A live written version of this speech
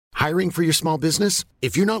Hiring for your small business?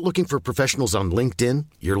 If you're not looking for professionals on LinkedIn,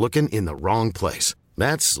 you're looking in the wrong place.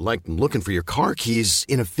 That's like looking for your car keys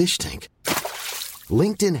in a fish tank.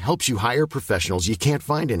 LinkedIn helps you hire professionals you can't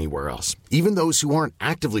find anywhere else, even those who aren't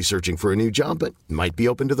actively searching for a new job but might be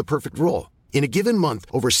open to the perfect role. In a given month,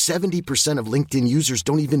 over 70% of LinkedIn users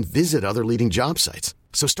don't even visit other leading job sites.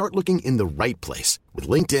 So start looking in the right place. With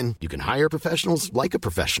LinkedIn, you can hire professionals like a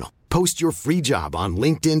professional. Post your free job on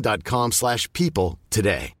linkedin.com/people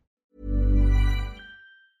today.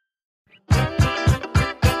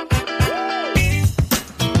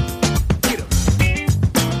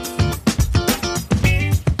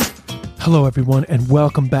 Hello, everyone, and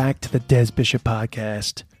welcome back to the Des Bishop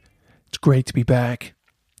Podcast. It's great to be back.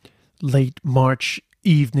 Late March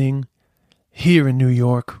evening here in New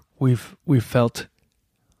York. We've felt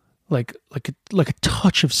like a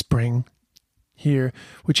touch of spring here,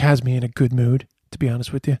 which has me in a good mood, to be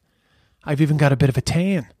honest with you. I've even got a bit of a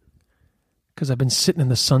tan because I've been sitting in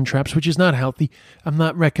the sun traps, which is not healthy. I'm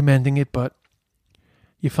not recommending it, but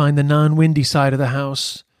you find the non-windy side of the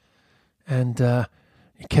house and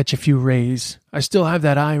you catch a few rays. I still have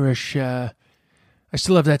that Irish, I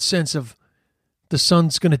still have that sense of the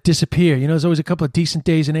sun's going to disappear. You know, there's always a couple of decent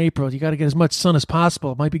days in April. You got to get as much sun as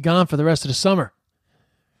possible. It might be gone for the rest of the summer.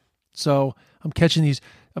 So I'm catching these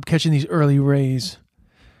early rays.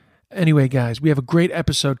 Anyway, guys, we have a great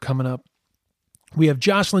episode coming up. We have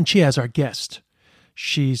Jocelyn Chia as our guest.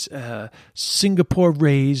 She's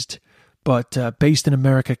Singapore-raised, but based in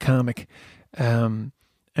America comic.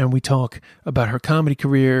 And we talk about her comedy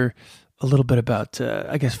career, a little bit about,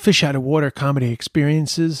 fish out of water comedy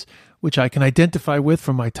experiences, which I can identify with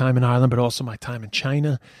from my time in Ireland, but also my time in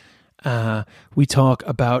China. We talk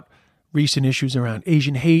about recent issues around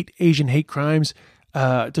Asian hate crimes,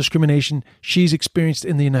 discrimination she's experienced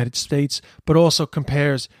in the United States, but also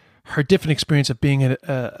compares her different experience of being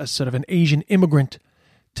a sort of an Asian immigrant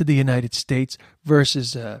to the United States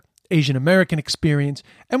versus Asian American experience.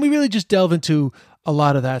 And we really just delve into a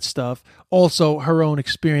lot of that stuff. Also, her own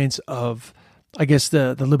experience of, I guess,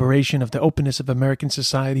 the liberation of the openness of American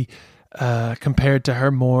society compared to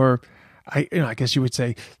her more, I guess you would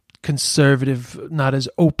say, conservative, not as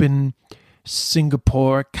open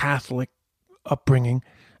Singapore Catholic upbringing.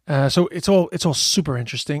 So it's all super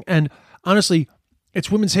interesting. And honestly,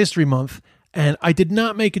 it's Women's History Month, and I did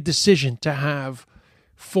not make a decision to have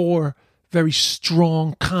 4 very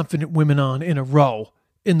strong, confident women on in a row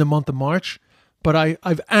in the month of March, but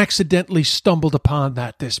I've accidentally stumbled upon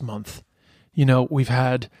that this month. You know, we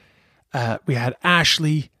had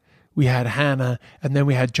Ashley, we had Hannah, and then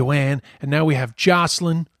we had Joanne, and now we have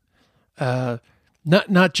Jocelyn.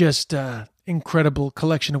 Not just incredible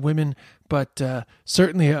collection of women, but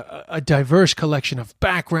certainly a diverse collection of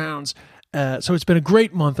backgrounds. So it's been a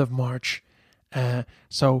great month of March.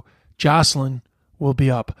 So Jocelyn will be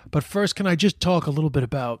up. But first, can I just talk a little bit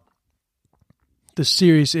about the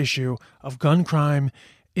serious issue of gun crime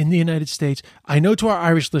in the United States? I know to our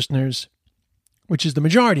Irish listeners, which is the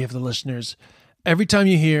majority of the listeners, every time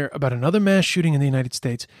you hear about another mass shooting in the United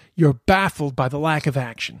States, you're baffled by the lack of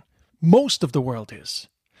action. Most of the world is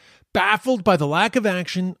baffled by the lack of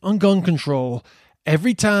action on gun control.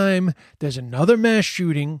 Every time there's another mass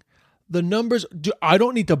shooting, the numbers, I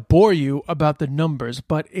don't need to bore you about the numbers,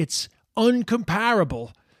 but it's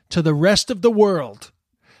uncomparable to the rest of the world.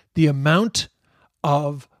 The amount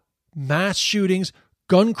of mass shootings,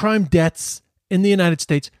 gun crime deaths in the United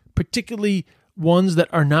States, particularly ones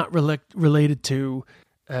that are not related to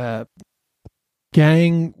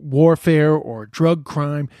gang warfare or drug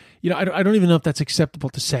crime. You know, I don't even know if that's acceptable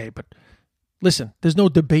to say, but listen, there's no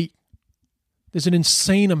debate. There's an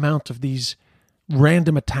insane amount of these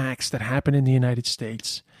random attacks that happen in the United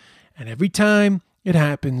States. And every time it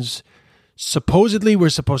happens, supposedly we're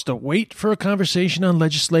supposed to wait for a conversation on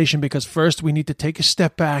legislation because first we need to take a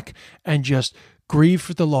step back and just grieve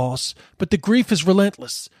for the loss. But the grief is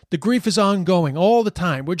relentless. The grief is ongoing all the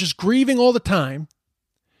time. We're just grieving all the time,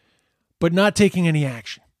 but not taking any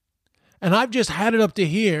action. And I've just had it up to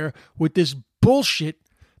here with this bullshit,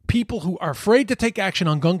 people who are afraid to take action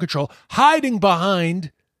on gun control, hiding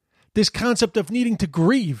behind this concept of needing to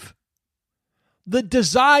grieve. The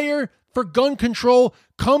desire for gun control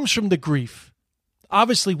comes from the grief.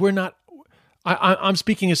 Obviously, I'm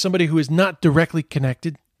speaking as somebody who is not directly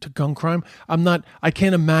connected to gun crime. I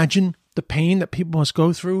can't imagine the pain that people must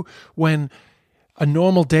go through when a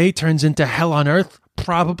normal day turns into hell on earth,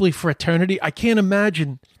 probably for eternity. I can't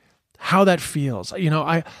imagine how that feels. You know,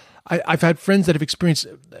 I've had friends that have experienced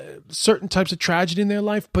certain types of tragedy in their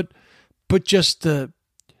life, but just the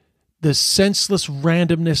senseless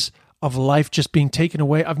randomness of life just being taken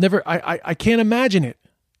away. I can't imagine it.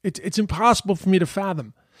 It's impossible for me to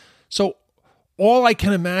fathom. So all I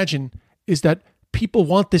can imagine is that people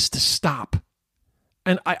want this to stop.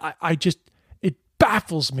 And I just, it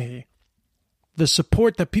baffles me the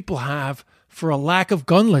support that people have for a lack of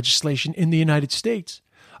gun legislation in the United States.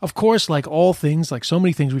 Of course, like all things, like so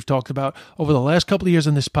many things we've talked about over the last couple of years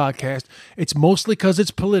on this podcast, it's mostly because it's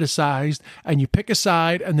politicized and you pick a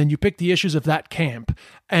side and then you pick the issues of that camp.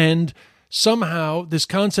 And somehow this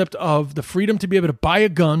concept of the freedom to be able to buy a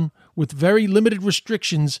gun with very limited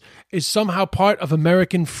restrictions is somehow part of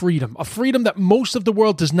American freedom, a freedom that most of the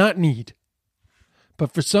world does not need.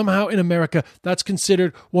 But for somehow in America, that's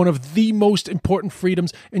considered one of the most important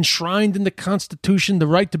freedoms enshrined in the Constitution, the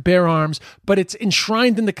right to bear arms, but it's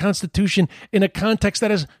enshrined in the Constitution in a context that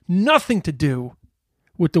has nothing to do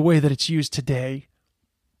with the way that it's used today.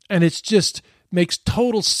 And it just makes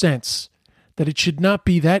total sense that it should not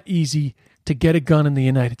be that easy to get a gun in the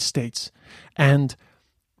United States. And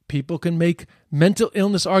people can make mental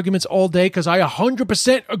illness arguments all day because I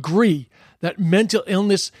 100% agree that mental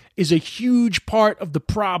illness is a huge part of the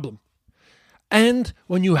problem. And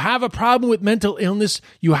when you have a problem with mental illness,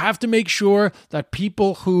 you have to make sure that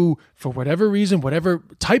people who, for whatever reason, whatever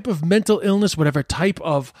type of mental illness, whatever type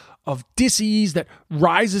of disease that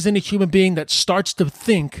rises in a human being that starts to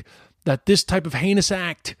think that this type of heinous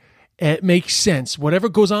act makes sense, whatever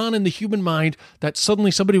goes on in the human mind, that suddenly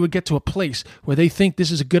somebody would get to a place where they think this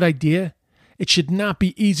is a good idea, it should not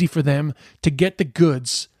be easy for them to get the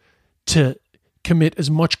goods to commit as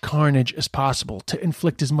much carnage as possible, to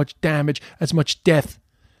inflict as much damage, as much death,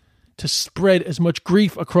 to spread as much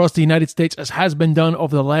grief across the United States as has been done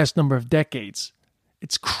over the last number of decades.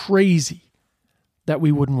 It's crazy that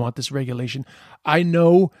we wouldn't want this regulation. I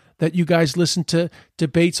know that you guys listen to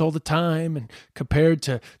debates all the time and compared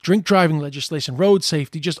to drink driving legislation, road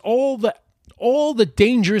safety, just all the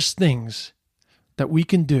dangerous things that we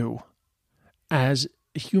can do as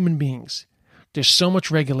human beings. There's so much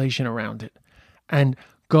regulation around it. And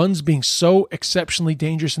guns being so exceptionally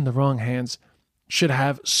dangerous in the wrong hands should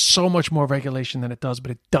have so much more regulation than it does,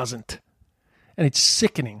 but it doesn't. And it's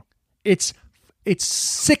sickening. It's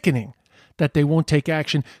sickening that they won't take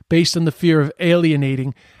action based on the fear of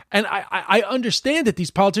alienating. And I understand that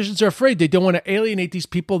these politicians are afraid. They don't want to alienate these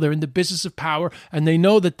people. They're in the business of power, and they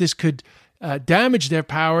know that this could damage their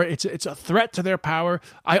power. It's a threat to their power.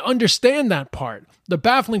 I understand that part. The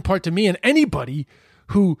baffling part to me and anybody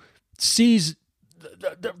who sees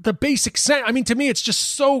the basic sense, I mean, to me, it's just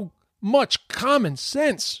so much common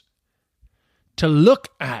sense to look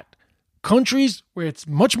at countries where it's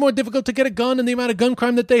much more difficult to get a gun and the amount of gun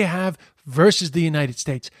crime that they have versus the United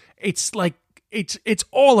States. It's like, it's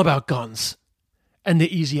all about guns and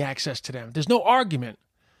the easy access to them. There's no argument.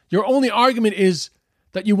 Your only argument is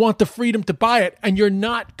that you want the freedom to buy it and you're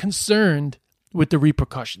not concerned with the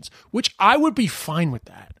repercussions, which I would be fine with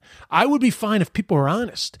that. I would be fine if people were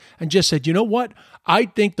honest and just said, you know what? I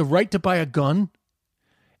think the right to buy a gun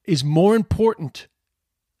is more important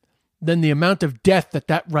than the amount of death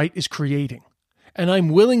that right is creating. And I'm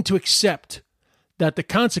willing to accept that the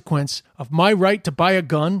consequence of my right to buy a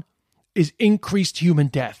gun is increased human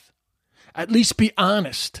death. At least be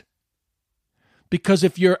honest. Because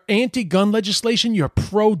if you're anti-gun legislation, you're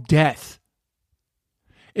pro-death.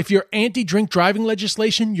 If you're anti-drink driving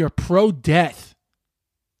legislation, you're pro-death.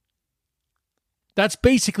 That's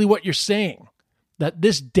basically what you're saying, that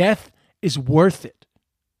this death is worth it.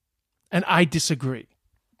 And I disagree.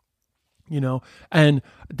 And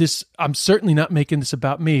this, I'm certainly not making this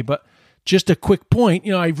about me, but just a quick point,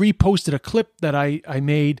 I reposted a clip that I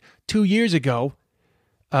made 2 years ago,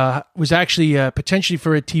 was actually potentially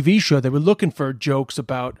for a TV show. They were looking for jokes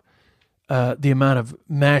about the amount of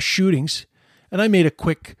mass shootings. And I made a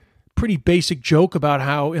quick, pretty basic joke about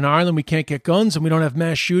how in Ireland we can't get guns and we don't have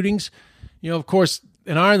mass shootings. Of course,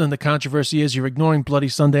 in Ireland, the controversy is you're ignoring Bloody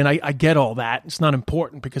Sunday, and I get all that. It's not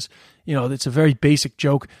important because, it's a very basic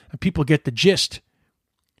joke, and people get the gist.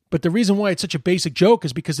 But the reason why it's such a basic joke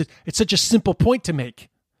is because it's such a simple point to make.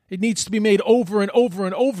 It needs to be made over and over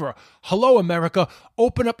and over. Hello, America.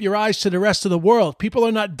 Open up your eyes to the rest of the world. People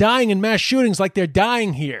are not dying in mass shootings like they're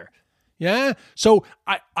dying here. Yeah? So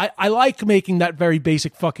I like making that very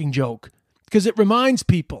basic fucking joke because it reminds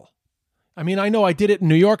people. I mean, I know I did it in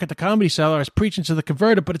New York at the Comedy Cellar. I was preaching to the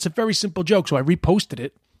converted, but it's a very simple joke. So I reposted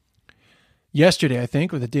it yesterday, I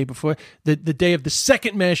think, or the day before, the day of the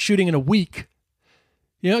second mass shooting in a week.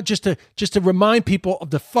 Just to remind people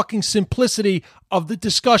of the fucking simplicity of the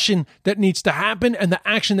discussion that needs to happen and the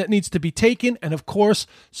action that needs to be taken. And of course,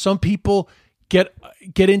 some people get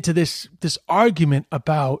into this argument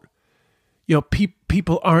about,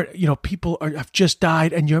 people aren't, have just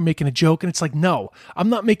died and you're making a joke. And it's like, no, I'm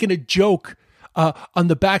not making a joke on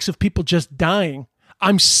the backs of people just dying.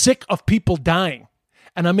 I'm sick of people dying.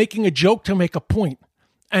 And I'm making a joke to make a point.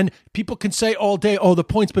 And people can say all day, oh, the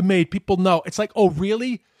point's been made. People know. It's like, oh,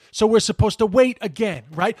 really? So we're supposed to wait again,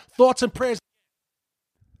 right? Thoughts and prayers.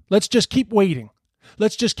 Let's just keep waiting.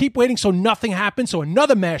 Let's just keep waiting so nothing happens, so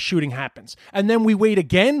another mass shooting happens. And then we wait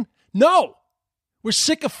again? No. We're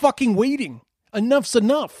sick of fucking waiting. Enough's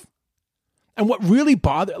enough. And what really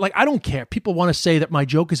bothers, I don't care. People want to say that my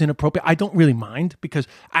joke is inappropriate. I don't really mind because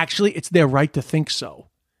actually it's their right to think so.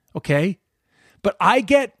 Okay? But I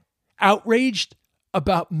get outraged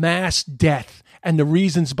about mass death and the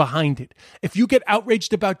reasons behind it. If you get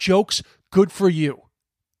outraged about jokes, good for you.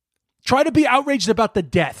 Try to be outraged about the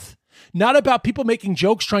death, not about people making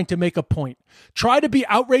jokes trying to make a point. Try to be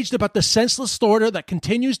outraged about the senseless slaughter that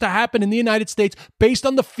continues to happen in the United States based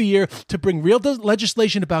on the fear to bring real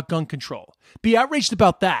legislation about gun control. Be outraged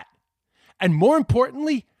about that. And more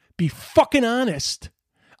importantly, be fucking honest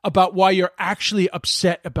about why you're actually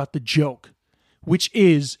upset about the joke, which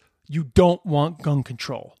is you don't want gun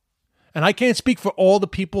control. And I can't speak for all the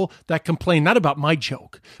people that complain, not about my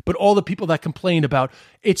joke, but all the people that complain about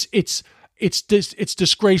it's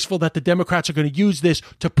disgraceful that the Democrats are going to use this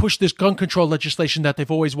to push this gun control legislation that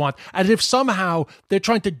they've always wanted, as if somehow they're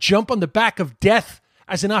trying to jump on the back of death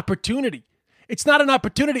as an opportunity. It's not an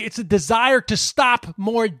opportunity. It's a desire to stop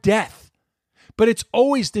more death. But it's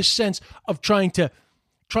always this sense of trying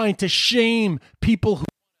to shame people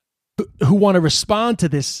who want to respond to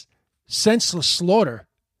this senseless slaughter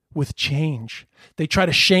with change. They try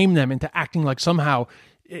to shame them into acting like somehow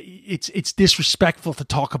it's disrespectful to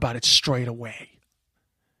talk about it straight away.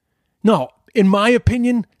 No, in my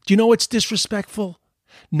opinion, do you know what's disrespectful?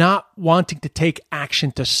 Not wanting to take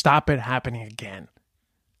action to stop it happening again.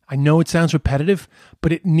 I know it sounds repetitive,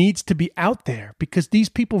 but it needs to be out there because these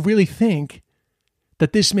people really think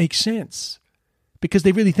that this makes sense. Because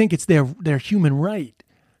they really think it's their human right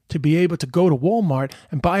to be able to go to Walmart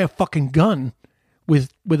and buy a fucking gun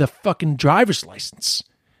with a fucking driver's license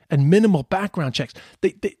and minimal background checks.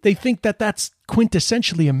 They think that that's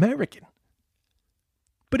quintessentially American.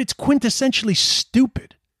 But it's quintessentially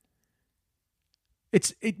stupid.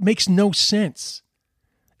 It makes no sense.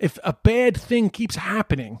 If a bad thing keeps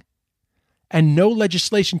happening and no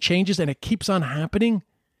legislation changes and it keeps on happening,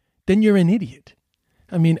 then you're an idiot.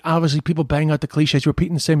 I mean, obviously people bang out the cliches,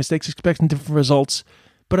 repeating the same mistakes, expecting different results.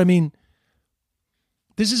 But I mean,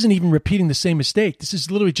 this isn't even repeating the same mistake. This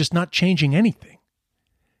is literally just not changing anything.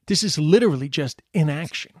 This is literally just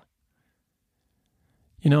inaction.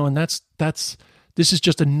 And this is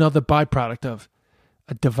just another byproduct of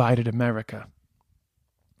a divided America.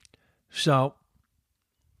 So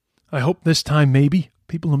I hope this time maybe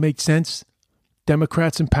people who make sense,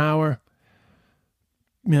 Democrats in power,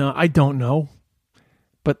 I don't know,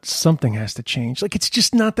 but something has to change. It's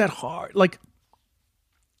just not that hard.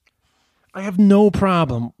 I have no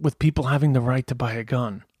problem with people having the right to buy a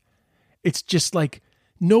gun. It's just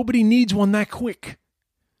nobody needs one that quick.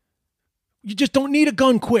 You just don't need a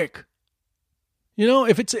gun quick.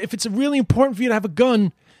 If it's really important for you to have a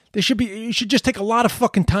gun, you should just take a lot of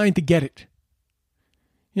fucking time to get it.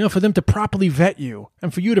 For them to properly vet you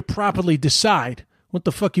and for you to properly decide what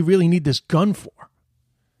the fuck you really need this gun for.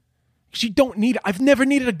 Because you don't need it. I've never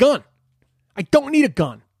needed a gun. I don't need a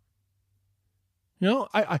gun.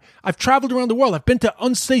 I've traveled around the world. I've been to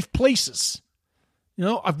unsafe places.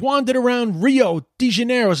 I've wandered around Rio de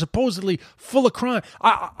Janeiro, supposedly full of crime.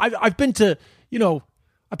 I've been to,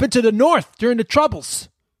 I've been to the north during the Troubles.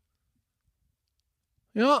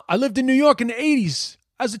 I lived in New York in the 80s.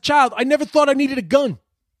 As a child, I never thought I needed a gun.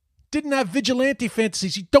 Didn't have vigilante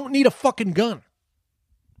fantasies. You don't need a fucking gun.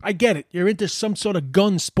 I get it. You're into some sort of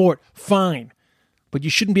gun sport. Fine. But you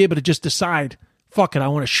shouldn't be able to just decide, fuck it, I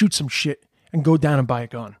want to shoot some shit and go down and buy a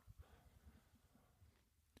gun.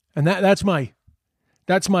 And that's my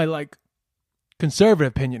conservative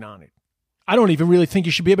opinion on it. I don't even really think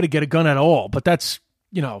you should be able to get a gun at all, but that's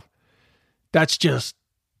just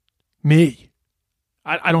me.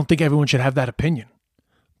 I don't think everyone should have that opinion,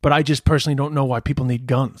 but I just personally don't know why people need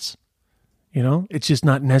guns. It's just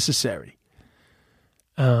not necessary.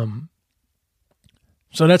 So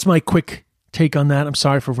that's my quick take on that. I'm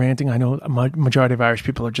sorry for ranting. I know a majority of Irish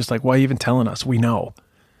people are just like, why are you even telling us? We know.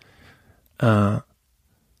 But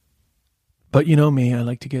you know me, I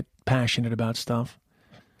like to get passionate about stuff.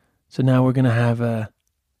 So now we're going to have a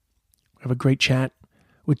great chat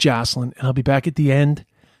with Jocelyn, and I'll be back at the end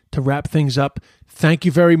to wrap things up. Thank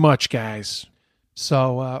you very much, guys.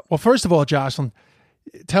 So, well, first of all, Jocelyn,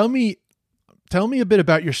 tell me tell me a bit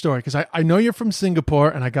about your story, because I know you're from Singapore,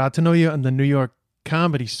 and I got to know you on the New York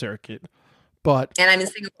comedy circuit. But And I'm in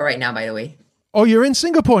Singapore right now, by the way. oh, you're in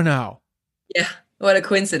Singapore now. Yeah. What a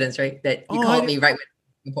coincidence, right? That you called me right when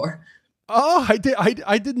Singapore. Oh, I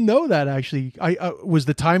didn't know that actually. I was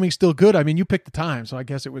the timing still good? I mean, you picked the time, so I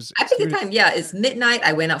guess it was. I picked the time. Yeah, it's midnight.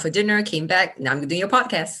 I went out for dinner, came back. Now I'm doing your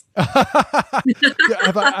podcast.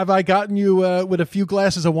 have I gotten you with a few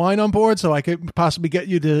glasses of wine on board, so I could possibly get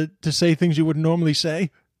you to say things you wouldn't normally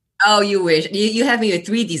say? Oh, you wish. You have me with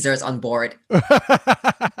 3 desserts on board. I'm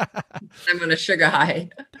on a sugar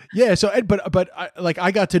high. Yeah. So, but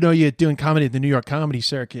I got to know you doing comedy at the New York comedy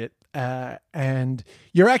circuit. And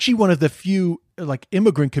you're actually one of the few like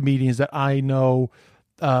immigrant comedians that I know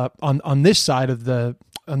on this side of the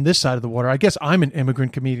water. I guess I'm an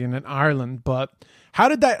immigrant comedian in Ireland, but how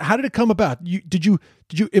did it come about? Did you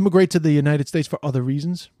immigrate to the United States for other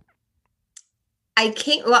reasons?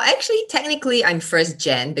 Actually, technically, I'm first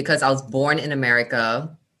gen because I was born in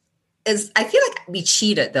America. I feel like we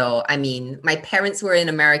cheated though. I mean, my parents were in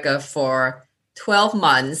America for 12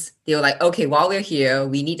 months. They were like, okay, while we're here,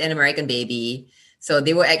 we need an American baby. So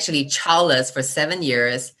they were actually childless for 7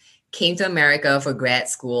 years, came to America for grad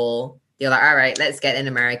school. They were like, all right, let's get an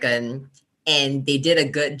American. And they did a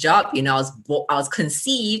good job. You know, I was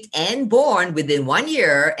conceived and born within 1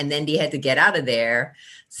 year, and then they had to get out of there.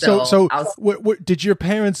 So did your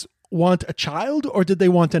parents want a child, or did they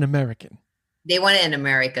want an American? They wanted an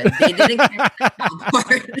American. They didn't care about the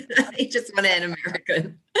part. They just wanted an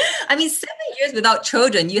American. I mean, 7 years without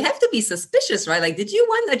children, you have to be suspicious, right? Like, did you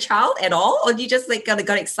want a child at all? Or you just like got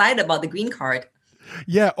excited about the green card?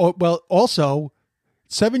 Yeah. Well, also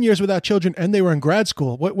 7 years without children, and they were in grad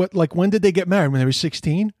school. What like, when did they get married? When they were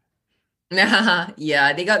 16?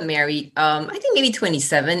 Yeah, they got married. I think maybe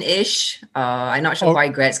 27-ish. I'm not sure why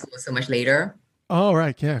grad school was so much later. Oh,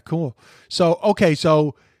 right. Yeah, cool. So, okay.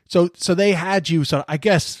 So they had you. So I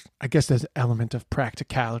guess there's an element of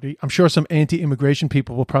practicality. I'm sure some anti-immigration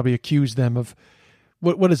people will probably accuse them of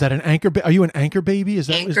what is that? An anchor? Are you an anchor baby?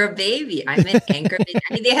 Baby? I'm an anchor baby.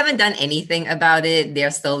 I mean, they haven't done anything about it.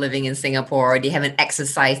 They're still living in Singapore. They haven't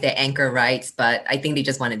exercised their anchor rights, but I think they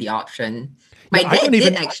just wanted the option. My dad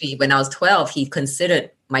did actually, when I was 12, he considered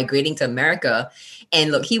migrating to America. And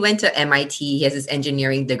look, he went to MIT. He has his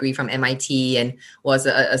engineering degree from MIT and was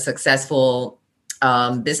a successful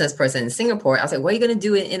business person in Singapore. I was like, what are you going to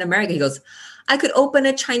do in America? He goes, I could open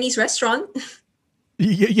a Chinese restaurant.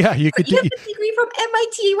 Yeah, you could. You have a degree from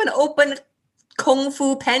MIT. You want to open Kung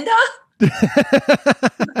Fu Panda?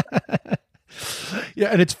 Yeah,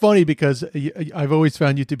 and it's funny because I've always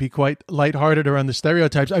found you to be quite lighthearted around the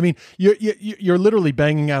stereotypes. I mean, you're literally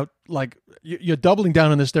banging out, like, you're doubling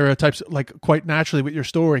down on the stereotypes, like, quite naturally with your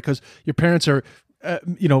story, because your parents are,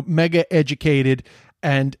 mega educated,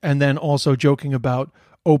 and then also joking about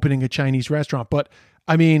opening a Chinese restaurant. But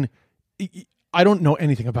I mean, I don't know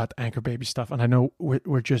anything about the anchor baby stuff, and I know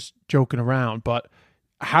we're just joking around. But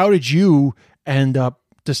how did you end up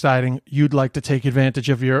deciding you'd like to take advantage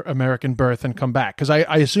of your American birth and come back? Because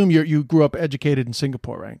I assume you grew up educated in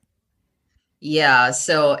Singapore, right? Yeah.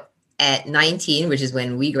 So at 19, which is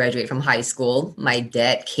when we graduate from high school, my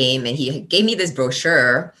dad came and he gave me this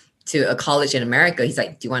brochure to a college in America. He's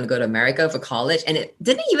like, do you want to go to America for college? And it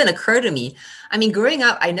didn't even occur to me. I mean, growing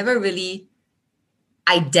up, I never really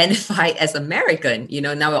identified as American.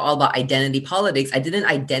 Now we're all about identity politics. I didn't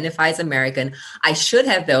identify as American. I should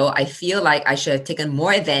have, though. I feel like I should have taken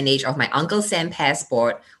more advantage of my Uncle Sam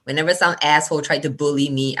passport. Whenever some asshole tried to bully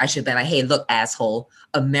me, I should be like, hey, look, asshole,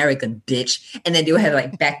 American bitch. And then they would have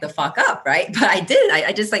like back the fuck up, right? But I didn't.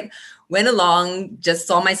 I just like went along, just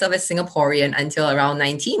saw myself as Singaporean until around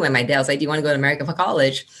 19 when my dad was like, do you want to go to America for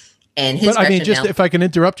college? And his But I mean, just if I can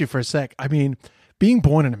interrupt you for a sec, I mean, being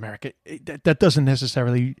born in America, that doesn't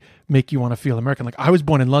necessarily make you want to feel American. Like, I was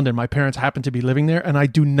born in London. My parents happened to be living there, and I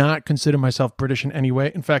do not consider myself British in any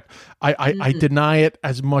way. In fact, I deny it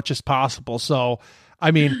as much as possible. So,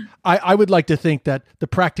 I mean, I would like to think that the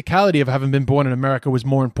practicality of having been born in America was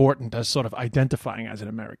more important as sort of identifying as an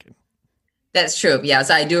American. That's true. Yeah,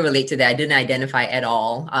 so I do relate to that. I didn't identify at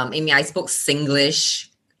all. I mean, I spoke Singlish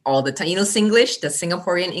all the time. You know Singlish, the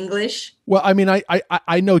Singaporean English? Well, I mean,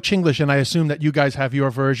 I know Chinglish, and I assume that you guys have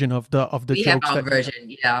your version of the we jokes. We have our version,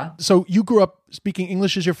 yeah. So you grew up speaking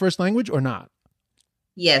English as your first language or not?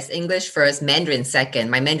 Yes, English first, Mandarin second.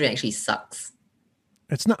 My Mandarin actually sucks.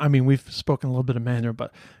 It's not. I mean, we've spoken a little bit of Mandarin,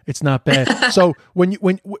 but it's not bad. So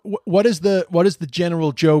what is the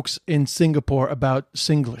general jokes in Singapore about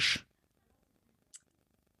Singlish?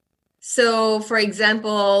 So, for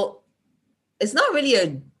example, it's not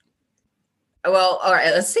really Well, all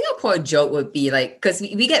right, a Singapore joke would be like, because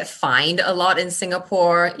we get fined a lot in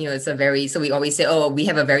Singapore. It's a very, so we always say, oh, we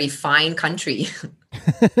have a very fine country.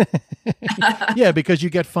 Yeah, because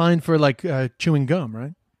you get fined for like chewing gum,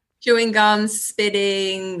 right? Chewing gum,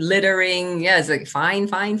 spitting, littering. Yeah, it's like fine,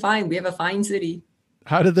 fine, fine. We have a fine city.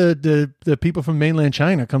 How do the people from mainland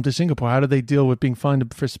China come to Singapore? How do they deal with being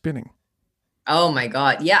fined for spitting? Oh my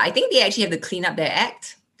God. Yeah, I think they actually have to clean up their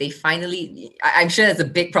act. They finally, I'm sure that's a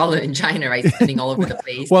big problem in China, right? Spitting all over the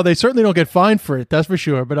place. Well, they certainly don't get fined for it, that's for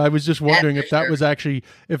sure. But I was just wondering That's if for that sure.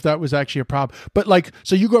 was actually a problem. But like,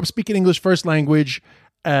 so you grew up speaking English first language,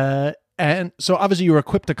 and so obviously you were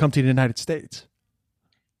equipped to come to the United States.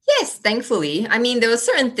 Yes, thankfully. I mean, there were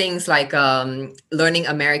certain things like learning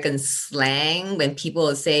American slang. When people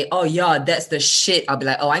will say, "Oh yeah, that's the shit," I'll be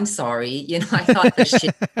like, "Oh, I'm sorry." I thought the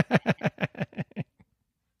shit.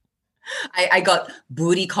 I got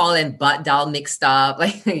booty call and butt dial mixed up.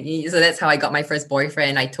 Like, so that's how I got my first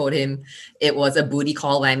boyfriend. I told him it was a booty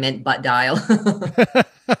call when I meant butt dial.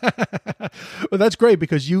 Well, that's great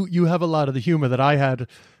because you have a lot of the humor that I had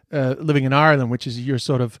living in Ireland, which is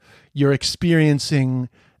you're experiencing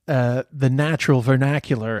the natural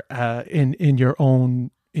vernacular in your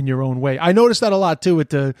own way. I noticed that a lot too with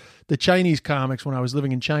the Chinese comics when I was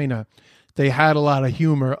living in China. They had a lot of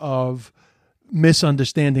humor of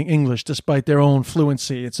misunderstanding English despite their own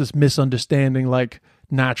fluency. It's just misunderstanding like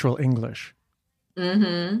natural English.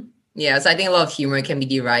 Mm-hmm. Yeah, so I think a lot of humor can be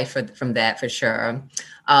derived from that for sure.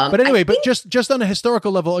 But I anyway, but think just on a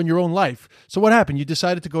historical level in your own life. So what happened? You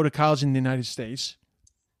decided to go to college in the United States.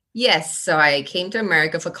 yes. So I came to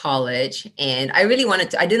America for college, and I really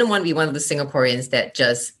wanted to. I didn't want to be one of the Singaporeans that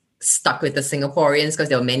just stuck with the Singaporeans because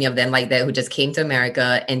there were many of them like that who just came to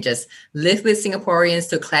America and just lived with Singaporeans,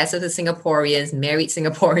 took classes with Singaporeans, married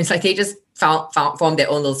Singaporeans. Like they just formed their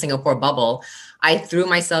own little Singapore bubble. I threw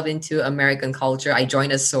myself into American culture. I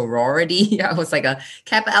joined a sorority. I was like a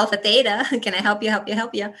Kappa Alpha Theta. Can I help you? Help you?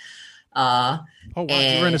 Help you? Uh, Oh wow,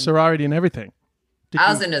 you were in a and sorority and everything. Did I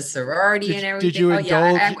you was in a sorority and did everything. you Oh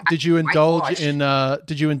yeah, indulge did you indulge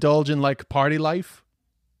whitewashed. in like party life?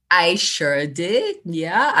 I sure did.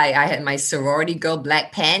 Yeah, I had my sorority girl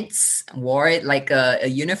black pants, wore it like a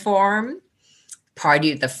uniform,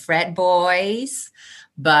 partied with the frat boys.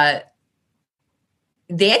 But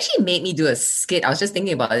they actually made me do a skit. I was just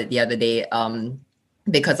thinking about it the other day,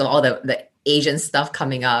 because of all the Asian stuff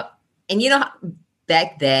coming up. And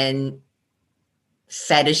back then,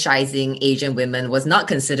 fetishizing Asian women was not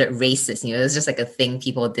considered racist. It was just like a thing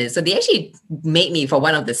people did. So they actually made me for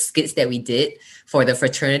one of the skits that we did for the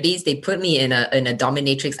fraternities. They put me in a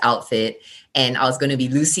dominatrix outfit, and I was going to be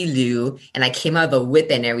Lucy Liu, and I came out of a whip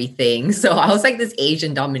and everything. So I was like this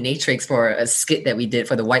Asian dominatrix for a skit that we did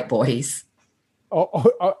for the white boys.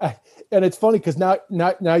 And it's funny because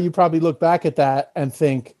now you probably look back at that and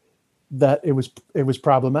think that it was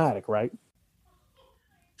problematic, right?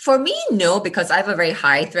 For me, no, because I have a very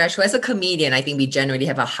high threshold. As a comedian, I think we generally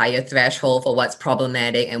have a higher threshold for what's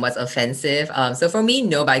problematic and what's offensive. So for me,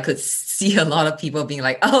 no, but I could see a lot of people being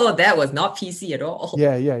like, "Oh, that was not PC at all."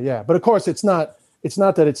 Yeah. But of course, it's not. It's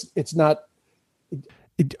not that it's not.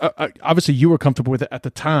 Obviously, you were comfortable with it at the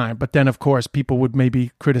time, but then, of course, people would maybe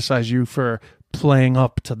criticize you for playing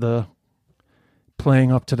up to the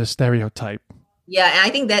stereotype. Yeah, and I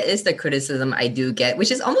think that is the criticism I do get,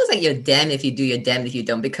 which is almost like you're damned if you do, you're damned if you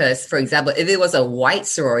don't. Because, for example, if it was a white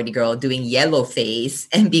sorority girl doing yellow face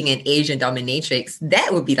and being an Asian dominatrix, that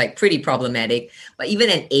would be like pretty problematic. But even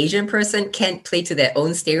an Asian person can't play to their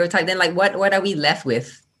own stereotype, then like what are we left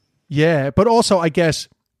with? Yeah, but also, I guess,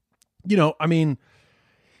 I mean,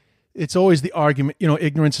 it's always the argument,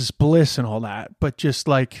 ignorance is bliss and all that. But just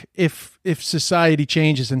like if society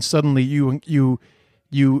changes and suddenly you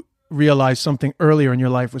realize something earlier in your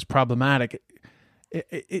life was problematic,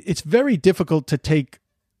 it's very difficult to take,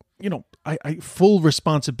 I full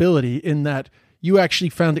responsibility in that you actually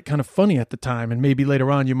found it kind of funny at the time. And maybe later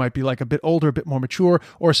on you might be like a bit older, a bit more mature,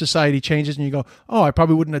 or society changes and you go, oh, I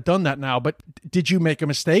probably wouldn't have done that now. But did you make a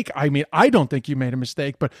mistake? I mean, I don't think you made a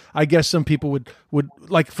mistake, but I guess some people would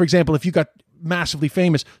like, for example, if you got massively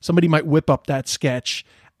famous, somebody might whip up that sketch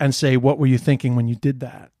and say, what were you thinking when you did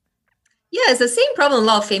that? Yeah, it's the same problem a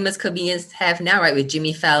lot of famous comedians have now, right? With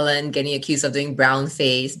Jimmy Fallon getting accused of doing brown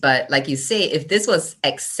face. But like you say, if this was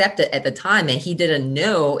accepted at the time and he didn't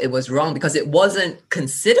know it was wrong because it wasn't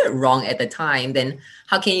considered wrong at the time, then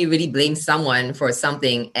how can you really blame someone for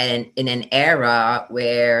something and in an era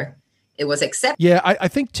where it was accepted? Yeah, I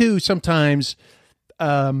think too, sometimes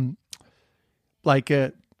like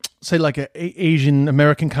say like a Asian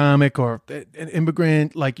American comic or an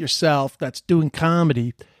immigrant like yourself that's doing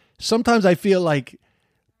comedy, sometimes I feel like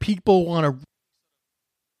people want to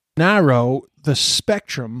narrow the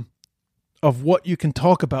spectrum of what you can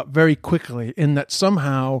talk about very quickly, in that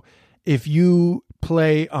somehow if you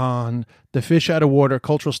play on the fish out of water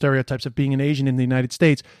cultural stereotypes of being an Asian in the United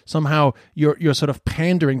States, somehow you're sort of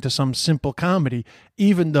pandering to some simple comedy,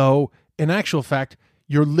 even though in actual fact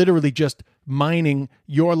you're literally just mining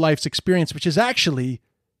your life's experience, which is actually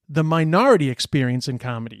the minority experience in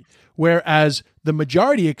comedy. Whereas the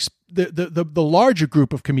majority, the larger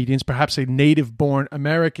group of comedians, perhaps say native-born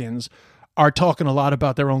Americans, are talking a lot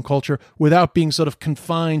about their own culture without being sort of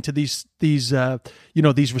confined to these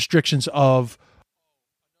restrictions of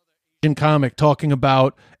Asian comic talking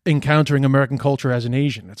about encountering American culture as an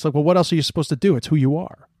Asian. It's like, well, what else are you supposed to do? It's who you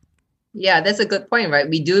are. Yeah, that's a good point, right?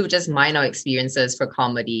 We do just mine our experiences for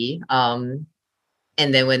comedy. And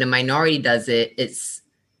then when the minority does it, it's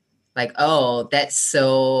like, oh, that's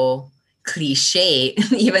so cliche,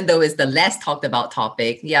 even though it's the less talked about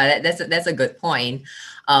topic. Yeah, that's a good point.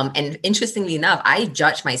 And interestingly enough, I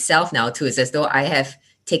judge myself now too. It's as though I have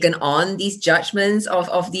taken on these judgments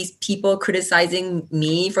of these people criticizing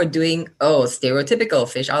me for doing, stereotypical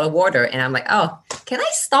fish out of water. And I'm like, oh, can I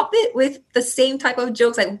stop it with the same type of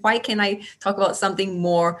jokes? Like, why can't I talk about something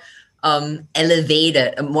more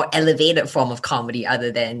elevated, a more elevated form of comedy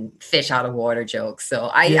other than fish out of water jokes? So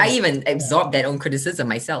I even absorbed that own criticism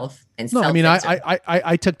myself. And no, I mean,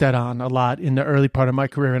 I took that on a lot in the early part of my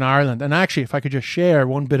career in Ireland. And actually, if I could just share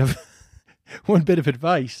one bit of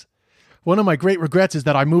advice, one of my great regrets is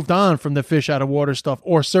that I moved on from the fish out of water stuff,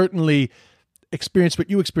 or certainly experienced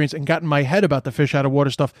what you experienced and got in my head about the fish out of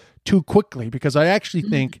water stuff too quickly, because I actually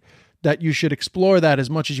think that you should explore that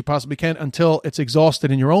as much as you possibly can until it's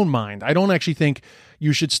exhausted in your own mind. I don't actually think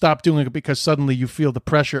you should stop doing it because suddenly you feel the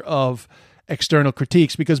pressure of external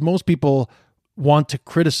critiques, because most people want to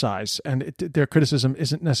criticize and their criticism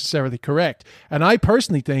isn't necessarily correct. And I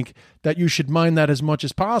personally think that you should mind that as much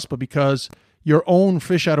as possible, because your own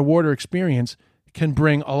fish out of water experience can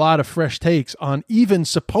bring a lot of fresh takes on even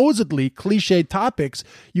supposedly cliched topics.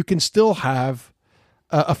 You can still have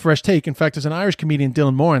a fresh take. In fact, there's an Irish comedian,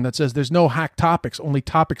 Dylan Moran, that says there's no hack topics, only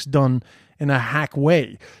topics done in a hack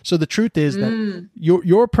way. So the truth is that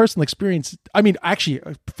your personal experience, I mean, actually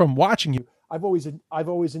from watching you, I've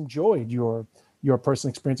always enjoyed your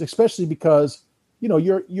personal experience, especially because, you know,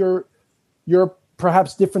 you're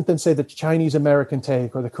perhaps different than, say, the Chinese American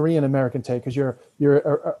take or the Korean American take, because you're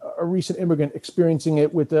a recent immigrant experiencing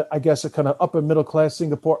it with a kind of upper middle class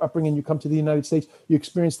Singapore upbringing. You come to the United States, you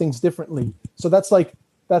experience things differently. So that's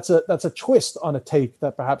a twist on a take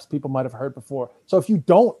that perhaps people might have heard before. So if you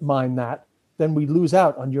don't mind that, then we lose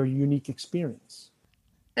out on your unique experience.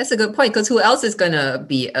 That's a good point, because who else is going to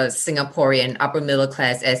be a Singaporean upper middle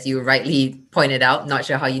class, as you rightly pointed out? Not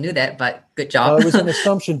sure how you knew that, but good job. It was an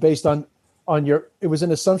assumption based on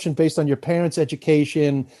your parents'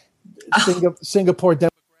 education, Singapore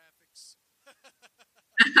demographics.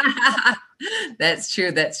 That's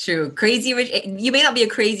true. Crazy Rich. You may not be a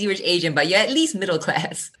Crazy Rich Asian, but you're at least middle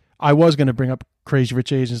class. I was going to bring up Crazy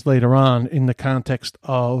Rich Asians later on in the context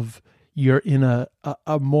of you're in a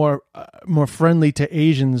more friendly to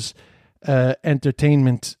Asians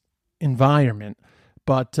entertainment environment.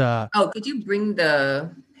 But could you bring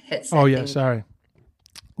the headset? Oh yeah, sorry.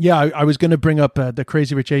 Yeah, I was going to bring up the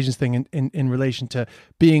Crazy Rich Asians thing in relation to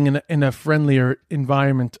being in a friendlier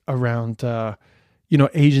environment around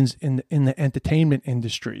Asians in the entertainment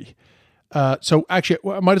industry. So actually,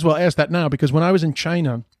 I might as well ask that now, because when I was in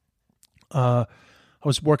China, I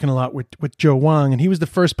was working a lot with Joe Wang, and he was the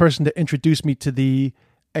first person to introduce me to the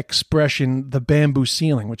expression "the bamboo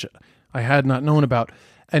ceiling," which I had not known about,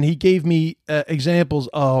 and he gave me examples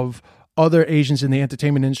of other Asians in the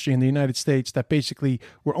entertainment industry in the United States that basically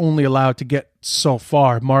were only allowed to get so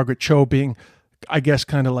far. Margaret Cho being, I guess,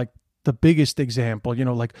 kind of like the biggest example. You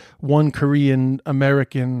know, like one Korean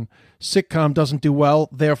American sitcom doesn't do well,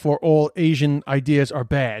 therefore all Asian ideas are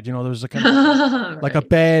bad. You know, there was a kind of like a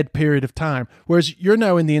bad period of time. Whereas you're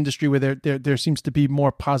now in the industry where there seems to be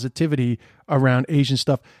more positivity around Asian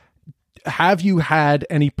stuff. Have you had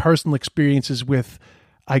any personal experiences with,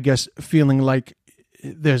 I guess, feeling like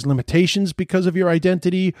there's limitations because of your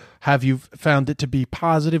identity? Have you found it to be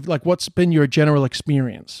positive? Like, what's been your general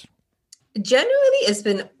experience? Generally, it's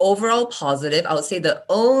been overall positive. I would say the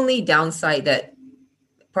only downside that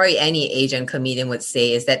probably any Asian comedian would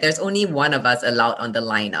say is that there's only one of us allowed on the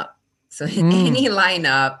lineup. So in any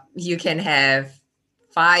lineup, you can have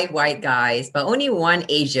 5 white guys, but only one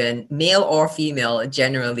Asian, male or female,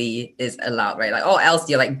 generally is allowed, right? Like, or else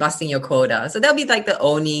you're like busting your quota. So that'll be like the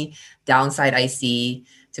only downside I see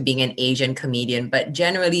to being an Asian comedian. But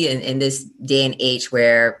generally in this day and age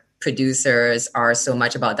where producers are so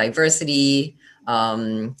much about diversity,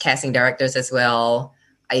 casting directors as well.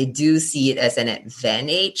 I do see it as an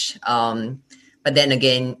advantage. But then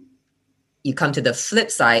again, you come to the flip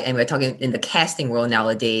side, and we're talking in the casting world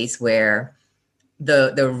nowadays where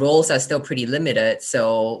the roles are still pretty limited.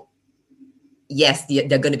 So yes,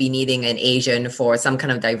 they're going to be needing an Asian for some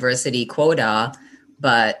kind of diversity quota,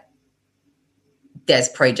 but there's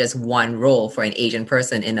probably just one role for an Asian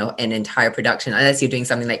person in an entire production, unless you're doing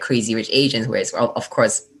something like Crazy Rich Asians, where it's, of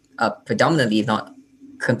course, predominantly, if not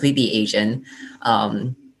completely Asian.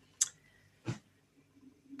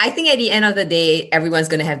 I think at the end of the day, everyone's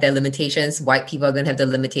going to have their limitations. White people are going to have the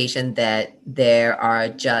limitation that there are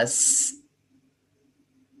just,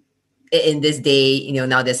 in this day,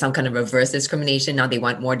 now there's some kind of reverse discrimination. Now they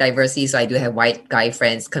want more diversity. So I do have white guy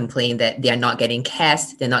friends complain that they're not getting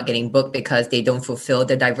cast, they're not getting booked because they don't fulfill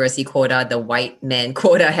the diversity quota. The white man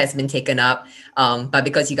quota has been taken up. But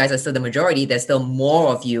because you guys are still the majority, there's still more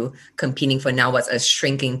of you competing for now what's a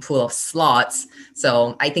shrinking pool of slots.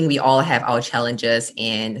 So I think we all have our challenges.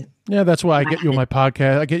 And yeah, that's why I get you on my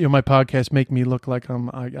podcast. I get you on my podcast, make me look like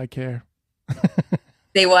I care.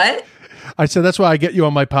 Say what? I said, that's why I get you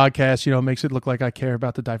on my podcast, makes it look like I care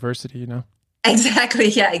about the diversity, Exactly.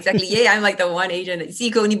 Yeah, exactly. Yeah, I'm like the one Asian. See,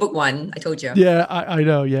 you can only book one. I told you. Yeah, I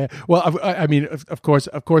know. Yeah. Well, I mean, of course,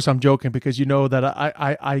 I'm joking because you know that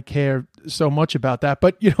I care so much about that.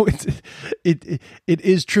 But, it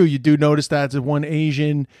is true. You do notice that as one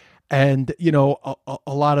Asian and, a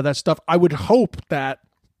lot of that stuff. I would hope that,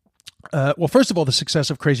 well, first of all, the success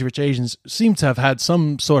of Crazy Rich Asians seems to have had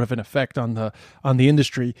some sort of an effect on the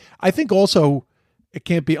industry. I think also it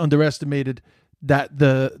can't be underestimated that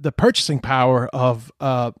the purchasing power of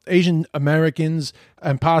Asian Americans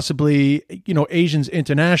and possibly Asians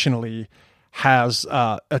internationally has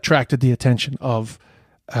attracted the attention of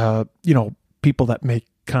people that make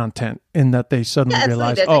content, in that they suddenly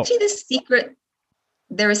realize, actually this secret.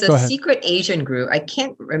 There is a secret Asian group. I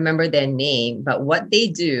can't remember their name, but what they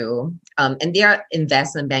do, and they are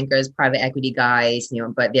investment bankers, private equity guys,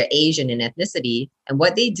 but they're Asian in ethnicity. And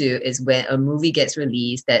what they do is when a movie gets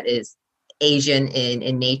released that is Asian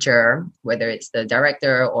in nature, whether it's the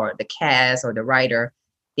director or the cast or the writer,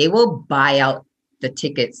 they will buy out the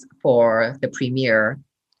tickets for the premiere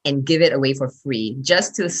and give it away for free,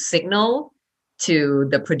 just to signal to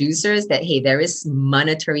the producers that, hey, there is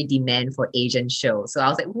monetary demand for Asian shows. So I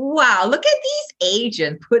was like, wow, look at these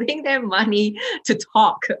Asians putting their money to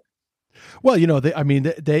talk. Well,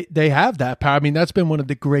 they have that power. I mean, that's been one of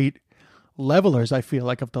the great levelers, I feel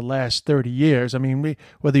like, of the last 30 years. I mean,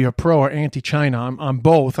 whether you're pro or anti-China, I'm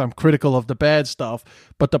both. I'm critical of the bad stuff,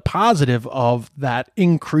 but the positive of that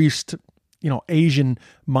increased, Asian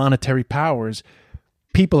monetary powers,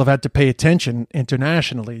 people have had to pay attention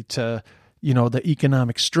internationally to, the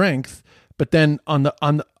economic strength. But then on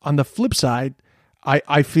the flip side,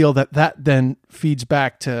 I feel that then feeds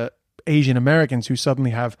back to Asian Americans who suddenly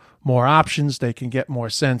have more options. They can get more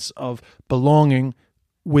sense of belonging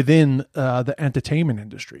within the entertainment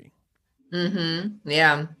industry. Mm-hmm.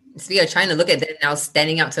 Yeah. Speaking of China, look at them now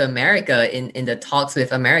standing up to America in the talks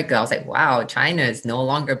with America. I was like, wow, China is no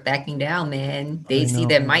longer backing down, man. They see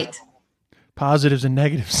their might. Positives and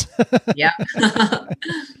negatives. Yeah.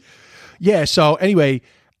 Yeah. So anyway,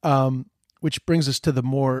 which brings us to the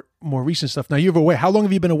more recent stuff. Now you're away. How long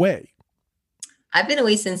have you been away? I've been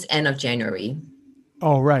away since end of January.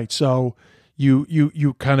 Oh, right. So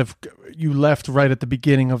you kind of left right at the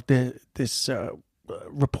beginning of this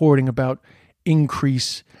reporting about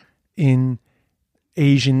increase in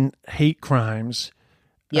Asian hate crimes.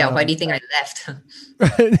 Yeah, why do you think I left?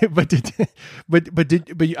 but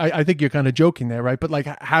I think you're kind of joking there, right? But like,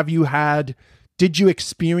 did you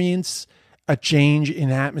experience a change in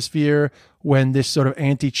atmosphere when this sort of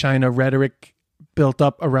anti-China rhetoric built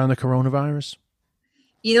up around the coronavirus?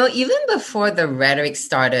 Even before the rhetoric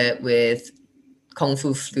started with Kung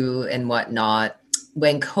Fu flu and whatnot,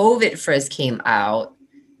 when COVID first came out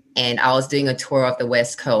and I was doing a tour of the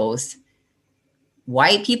West Coast,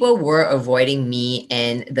 white people were avoiding me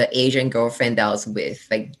and the Asian girlfriend that I was with.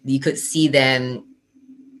 Like, you could see them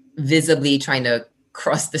visibly trying to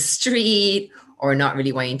cross the street or not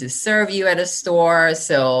really wanting to serve you at a store.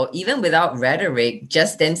 So even without rhetoric,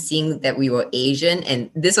 just them seeing that we were Asian, and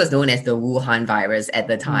this was known as the Wuhan virus at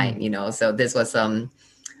the time, so this was,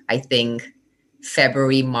 I think,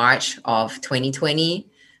 February, March of 2020.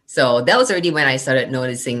 So that was already when I started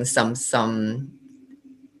noticing some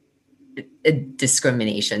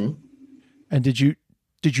discrimination. And did you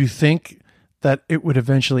think that it would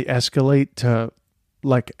eventually escalate to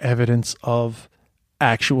like evidence of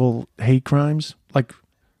actual hate crimes, like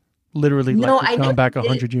literally gone back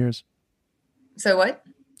 100 years? So what?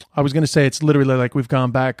 I was going to say it's literally like we've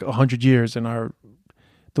gone back 100 years in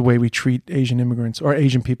the way we treat Asian immigrants or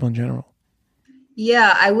Asian people in general.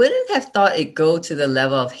 Yeah, I wouldn't have thought it go to the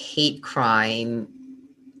level of hate crime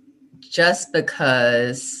just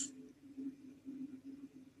because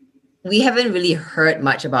we haven't really heard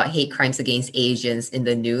much about hate crimes against Asians in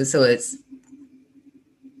the news. So it's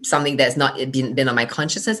something that's not been on my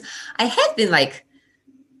consciousness. I have been like,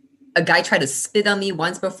 a guy tried to spit on me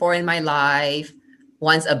once before in my life.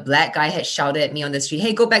 Once a black guy had shouted at me on the street,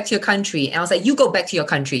 hey, go back to your country. And I was like, you go back to your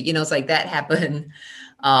country. You know, it's like that happened.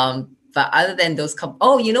 But other than those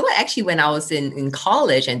you know what? Actually, when I was in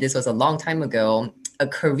college, and this was a long time ago, a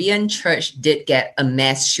Korean church did get a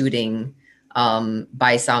mass shooting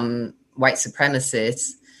by some white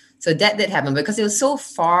supremacists. So that did happen because it was so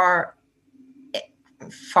far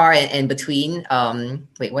and between.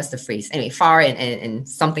 Wait, what's the phrase? Anyway, far and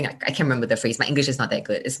something. I can't remember the phrase. My English is not that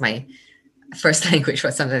good. It's my first language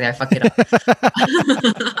was something that I fuck it up.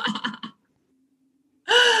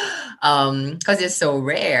 Because it's so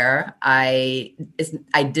rare, I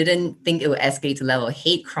didn't think it would escalate to level of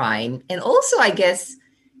hate crime. And also, I guess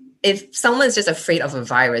if someone's just afraid of a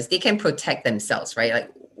virus, they can protect themselves, right?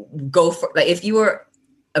 Like if you were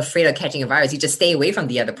afraid of catching a virus, you just stay away from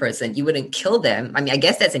the other person. You wouldn't kill them. I mean, I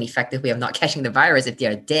guess that's an effective way of not catching the virus if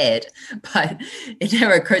they're dead. But it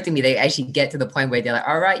never occurred to me they actually get to the point where they're like,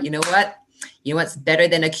 all right, you know what? You know what's better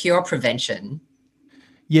than a cure? Prevention.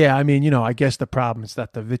 Yeah, I mean, I guess the problem is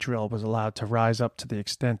that the vitriol was allowed to rise up to the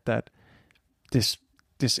extent that this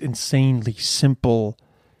insanely simple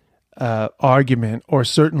argument, or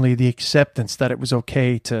certainly the acceptance that it was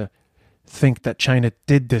okay to think that China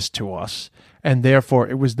did this to us, and therefore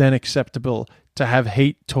it was then acceptable to have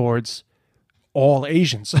hate towards all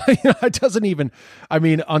Asians. It doesn't even, I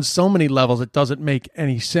mean, on so many levels, it doesn't make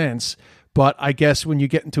any sense. But I guess when you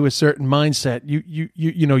get into a certain mindset,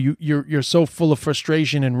 you're so full of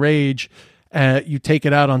frustration and rage, you take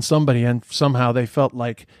it out on somebody, and somehow they felt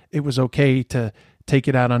like it was okay to take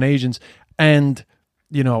it out on Asians. And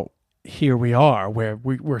here we are, where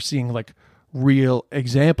we're seeing like real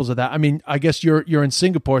examples of that. I mean, I guess you're in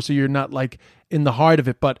Singapore, so you're not like in the heart of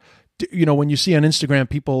it. But when you see on Instagram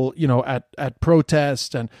people, at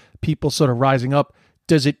protests and people sort of rising up,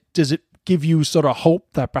 does it give you sort of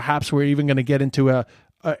hope that perhaps we're even going to get into a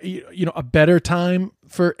better time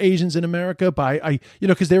for Asians in America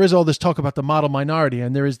because there is all this talk about the model minority,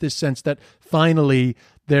 and there is this sense that finally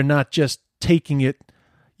they're not just taking it,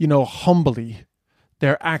 humbly.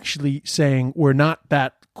 They're actually saying we're not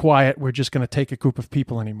that quiet. We're just going to take a group of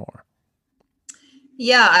people anymore.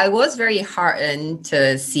 Yeah, I was very heartened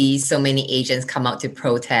to see so many Asians come out to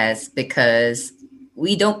protest, because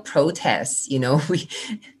we don't protest,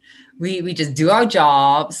 we just do our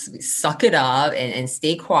jobs, we suck it up and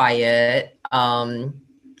stay quiet.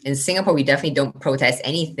 In Singapore, we definitely don't protest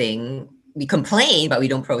anything. We complain, but we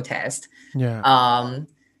don't protest. Yeah.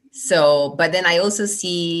 But then I also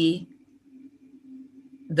see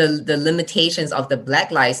the limitations of the Black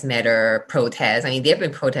Lives Matter protests. I mean, they've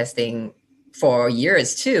been protesting for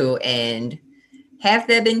years too. And have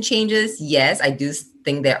there been changes? Yes, I do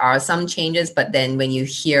think there are some changes, but then when you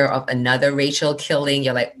hear of another racial killing,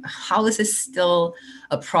 you're like, how is this still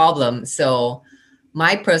a problem? So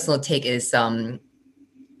my personal take is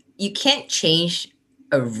you can't change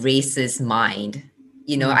a racist mind.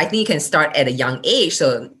 I think you can start at a young age.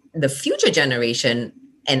 So the future generation,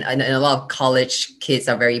 and a lot of college kids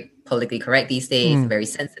are very politically correct these days, very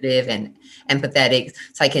sensitive and empathetic.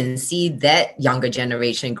 So I can see that younger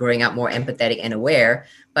generation growing up more empathetic and aware.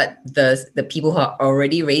 But the people who are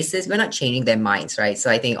already racist, we're not changing their minds, right? So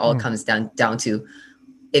I think it all comes down to,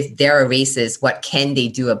 if they're a racist, what can they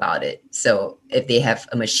do about it? So if they have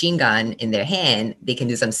a machine gun in their hand, they can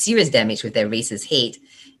do some serious damage with their racist hate.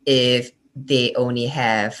 If they only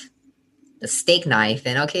have a steak knife,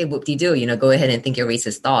 then okay, whoop-de-doo, go ahead and think your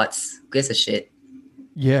racist thoughts. Who gives a shit?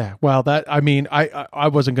 Yeah, well, I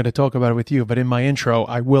wasn't going to talk about it with you, but in my intro,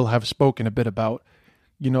 I will have spoken a bit about,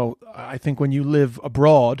 I think when you live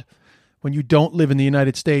abroad, when you don't live in the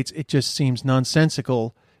United States, it just seems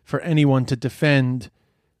nonsensical for anyone to defend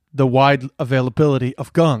the wide availability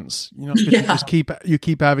of guns, because you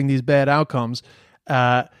keep having these bad outcomes.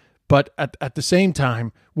 But at the same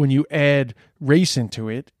time, when you add race into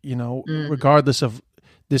it, regardless of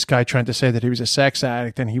this guy trying to say that he was a sex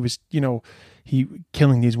addict and he was, he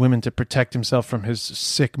killing these women to protect himself from his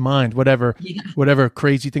sick mind, whatever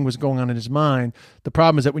crazy thing was going on in his mind. The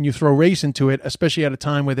problem is that when you throw race into it, especially at a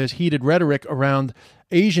time where there's heated rhetoric around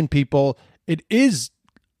Asian people, it is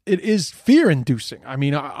fear inducing. I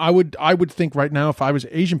mean, I would think right now, if I was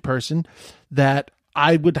an Asian person, that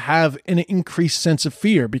I would have an increased sense of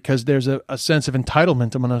fear because there's a sense of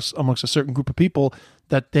entitlement amongst a certain group of people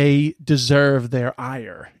that they deserve their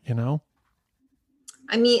ire, you know?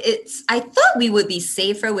 I mean, I thought we would be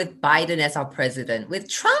safer with Biden as our president. With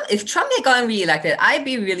Trump, if Trump had gotten reelected, I'd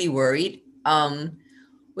be really worried.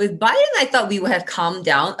 With Biden, I thought we would have calmed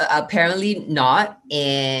down. Apparently not.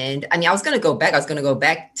 And I mean, I was going to go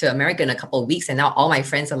back to America in a couple of weeks. And now all my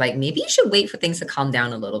friends are like, maybe you should wait for things to calm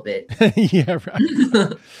down a little bit. Yeah,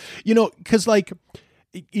 right. You know, because like,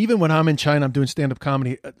 even when I'm in China, I'm doing stand-up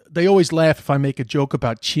comedy. They always laugh if I make a joke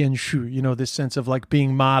about qianshu, you know, this sense of like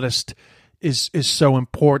being modest is so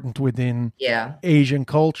important within Asian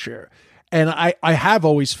culture. And I have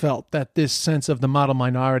always felt that this sense of the model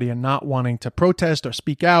minority and not wanting to protest or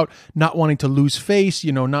speak out, not wanting to lose face,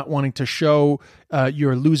 you know, not wanting to show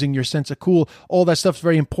you're losing your sense of cool, all that stuff's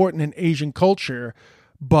very important in Asian culture.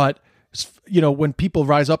 But, you know, when people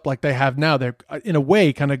rise up like they have now, they're in a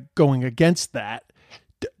way kind of going against that.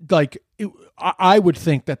 Like, I would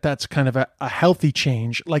think that that's kind of a healthy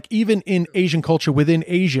change. Like, even in Asian culture within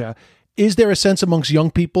Asia, is there a sense amongst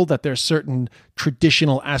young people that there are certain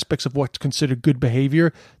traditional aspects of what's considered good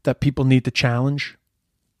behavior that people need to challenge?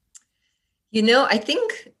 You know, I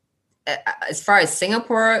think as far as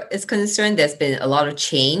Singapore is concerned, there's been a lot of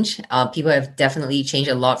change. People have definitely changed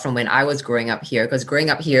a lot from when I was growing up here. Because growing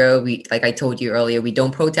up here, we, like I told you earlier, we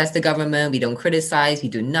don't protest the government, we don't criticize, we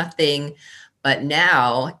do nothing. But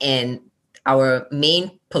now, and our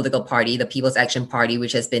main political party, the People's Action Party,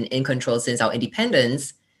 which has been in control since our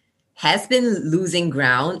independence, has been losing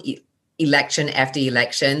ground election after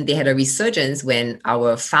election. They had a resurgence when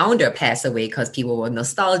our founder passed away because people were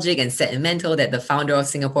nostalgic and sentimental that the founder of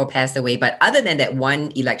Singapore passed away. But other than that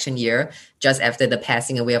one election year, just after the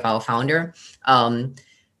passing away of our founder,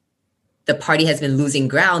 the party has been losing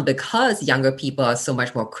ground because younger people are so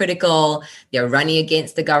much more critical. They're running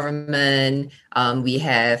against the government.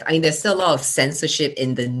 There's still a lot of censorship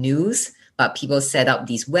in the news, but people set up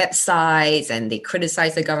these websites and they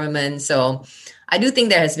criticize the government. So I do think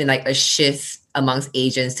there has been like a shift amongst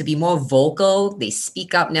Asians to be more vocal. They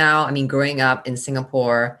speak up now. I mean, growing up in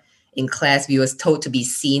Singapore, in class, we was told to be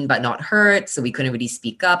seen but not heard. So we couldn't really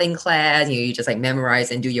speak up in class. You just like memorize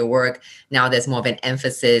and do your work. Now there's more of an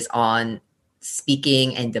emphasis on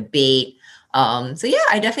speaking and debate.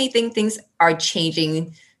 I definitely think things are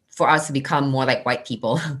changing for us to become more like white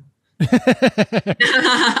people.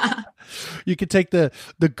 You could take the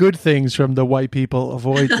good things from the white people,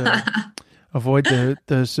 avoid the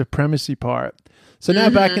supremacy part. So now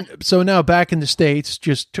back in the States,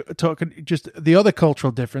 just the other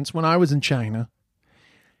cultural difference. When I was in China,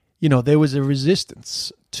 you know, there was a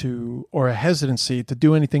resistance to, or a hesitancy to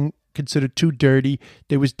do anything considered too dirty.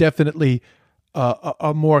 There was definitely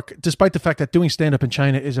a more, despite the fact that doing stand-up in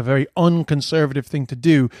China is a very unconservative thing to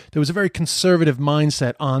do, there was a very conservative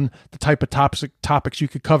mindset on the type of topics you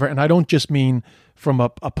could cover. And I don't just mean from a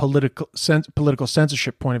political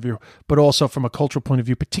censorship point of view, but also from a cultural point of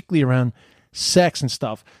view, particularly around sex and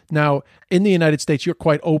stuff. Now, in the United States, you're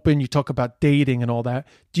quite open. You talk about dating and all that.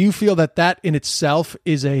 Do you feel that in itself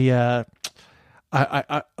is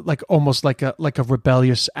almost like a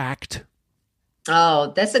rebellious act?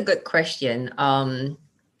 Oh, that's a good question.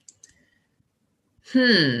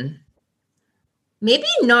 Maybe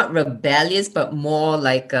not rebellious, but more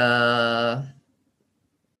like a...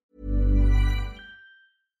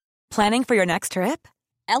 Planning for your next trip?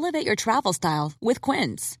 Elevate your travel style with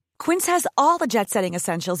Quince. Quince has all the jet-setting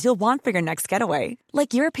essentials you'll want for your next getaway,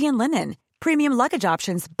 like European linen, premium luggage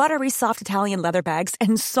options, buttery soft Italian leather bags,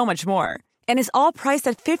 and so much more. And is all priced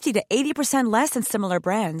at 50 to 80% less than similar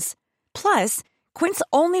brands. Plus, Quince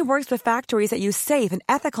only works with factories that use safe and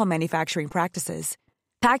ethical manufacturing practices.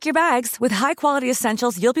 Pack your bags with high-quality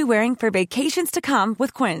essentials you'll be wearing for vacations to come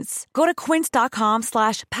with Quince. Go to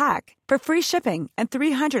quince.com/pack for free shipping and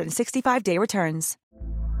 365-day returns.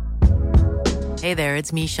 Hey there,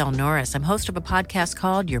 it's Michelle Norris. I'm host of a podcast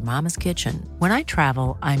called Your Mama's Kitchen. When I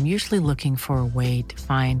travel, I'm usually looking for a way to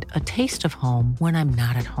find a taste of home when I'm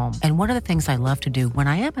not at home. And one of the things I love to do when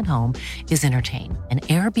I am at home is entertain. And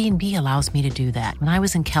Airbnb allows me to do that. When I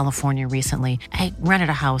was in California recently, I rented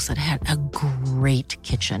a house that had a great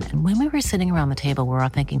kitchen. And when we were sitting around the table, we were all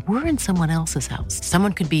thinking, we're in someone else's house.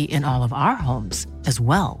 Someone could be in all of our homes as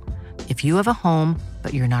well. If you have a home,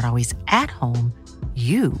 but you're not always at home,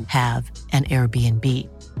 you have an Airbnb.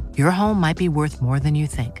 Your home might be worth more than you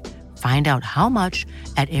think. Find out how much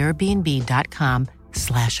at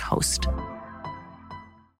airbnb.com/host.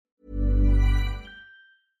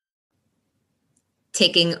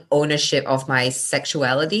 taking ownership of my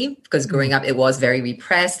sexuality, because growing up, it was very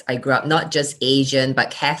repressed. I grew up not just Asian,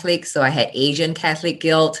 but Catholic. So I had Asian Catholic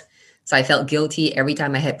guilt. So I felt guilty every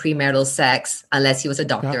time I had premarital sex, unless he was a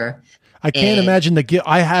doctor. I can't imagine the guilt.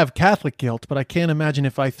 I have Catholic guilt, but I can't imagine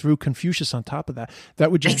if I threw Confucius on top of that.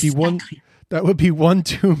 That would just be one. That would be one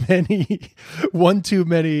too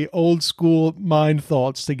many old school mind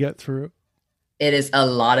thoughts to get through. It is a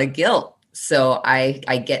lot of guilt. So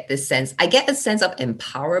I get this sense. I get a sense of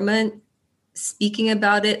empowerment speaking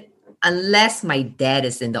about it, unless my dad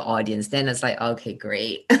is in the audience. Then it's like, okay,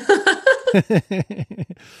 great.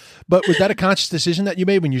 But was that a conscious decision that you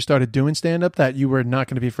made when you started doing stand-up, that you were not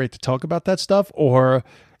going to be afraid to talk about that stuff, or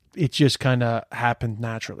it just kind of happened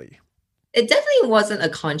naturally? It definitely wasn't a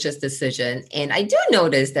conscious decision. And I do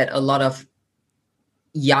notice that a lot of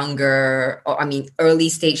early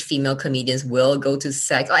stage female comedians will go to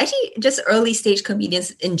sex, or actually just early stage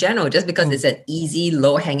comedians in general, just because it's an easy,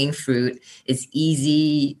 low hanging fruit. It's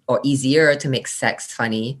easy or easier to make sex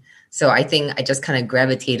funny. So I think I just kind of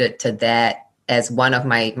gravitated to that as one of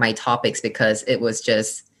my topics, because it was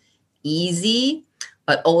just easy.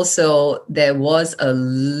 But also there was a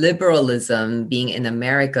liberalism being in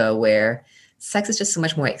America where sex is just so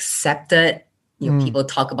much more accepted. You know, people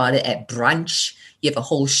talk about it at brunch. You have a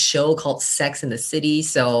whole show called Sex in the City.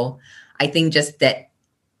 So I think just that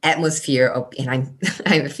atmosphere of, and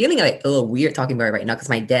I'm feeling like a little weird talking about it right now because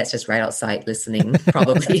my dad's just right outside listening,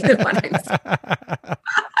 probably.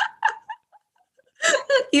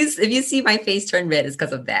 If you see my face turn red, it's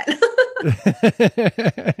because of that.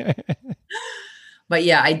 But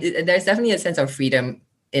yeah, there's definitely a sense of freedom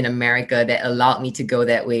in America that allowed me to go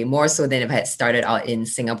that way, more so than if I had started out in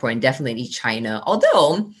Singapore and definitely China.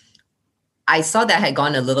 Although I saw that I had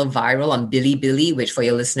gone a little viral on Bilibili, which for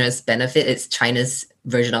your listeners' benefit, it's China's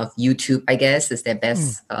version of YouTube, I guess, is their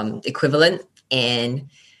best equivalent. And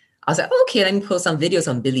I was like, okay, let me post some videos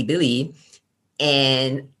on Bilibili.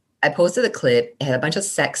 And I posted a clip. It had a bunch of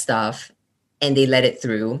sex stuff, and they let it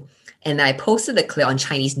through. And I posted a clip on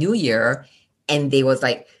Chinese New Year, and they was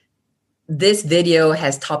like, this video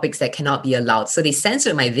has topics that cannot be allowed. So they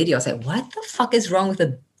censored my video. I was like, what the fuck is wrong with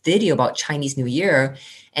a video about Chinese New Year?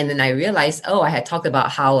 And then I realized, I had talked about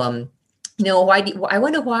how, I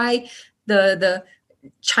wonder why the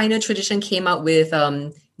China tradition came out with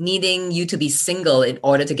needing you to be single in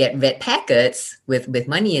order to get red packets with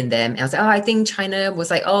money in them. And I was like, I think China was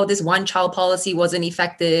like, this one-child policy wasn't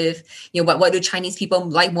effective. You know, what do Chinese people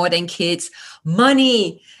like more than kids?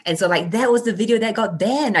 Money. And so like that was the video that got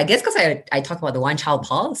banned. I guess because I talked about the one-child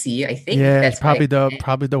policy. I think that's probably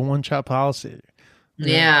the one-child policy.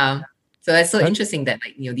 Yeah. So that's so interesting that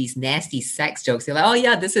these nasty sex jokes, they're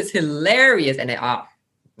like, this is hilarious. And then,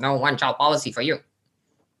 no one-child policy for you.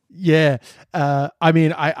 Yeah. I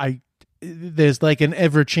mean, there's like an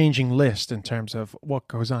ever-changing list in terms of what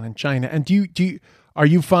goes on in China. And are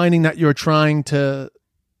you finding that you're trying to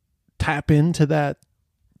tap into the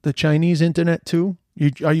Chinese internet too?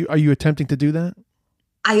 Are you attempting to do that?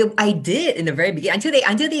 I did in the very beginning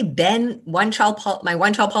until they banned my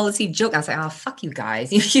one-child policy joke. I was like, fuck you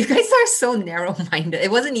guys. You guys are so narrow-minded.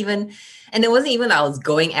 It wasn't even I was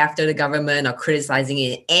going after the government or criticizing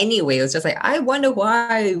it anyway. It was just like, I wonder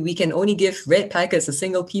why we can only give red packets to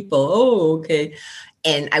single people. Oh, okay.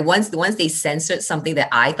 And once they censored something that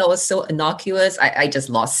I thought was so innocuous, I just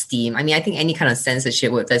lost steam. I mean, I think any kind of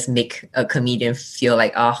censorship would just make a comedian feel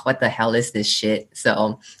like, what the hell is this shit?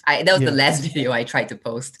 So that was the last video I tried to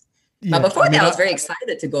post. Yeah. But before that, I was very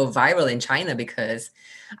excited to go viral in China because,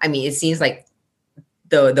 it seems like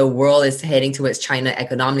the world is heading towards China,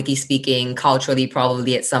 economically speaking, culturally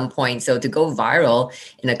probably at some point. So to go viral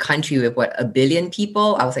in a country with 1 billion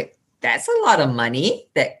people, I was like, that's a lot of money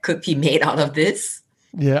that could be made out of this.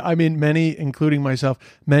 Yeah, I mean, many, including myself,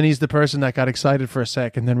 many's the person that got excited for a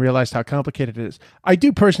sec and then realized how complicated it is. I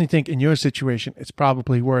do personally think in your situation, it's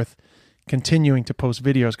probably worth continuing to post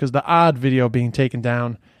videos because the odd video being taken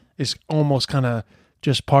down is almost kind of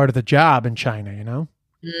just part of the job in China, you know?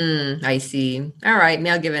 I see. All right,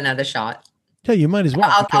 maybe I'll give it another shot. Yeah, you might as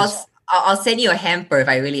well. I'll send you a hamper if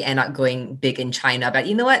I really end up going big in China. But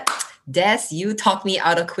you know what? Des, you talked me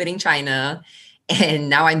out of quitting China. And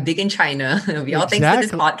now I'm big in China. We all thanks for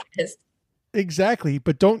this podcast. Exactly.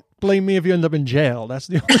 But don't blame me if you end up in jail. That's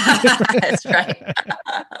the only That's right.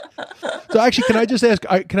 So actually, can I just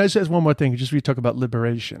ask one more thing? Just we talk about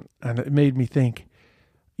liberation. And it made me think,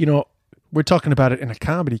 we're talking about it in a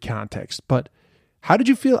comedy context, but how did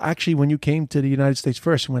you feel actually when you came to the United States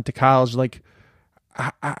first and went to college? Like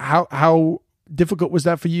how difficult was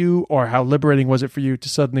that for you, or how liberating was it for you to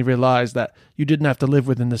suddenly realize that you didn't have to live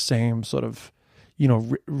within the same sort of,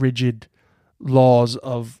 rigid laws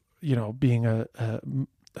of, being a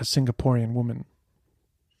Singaporean woman?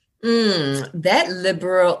 That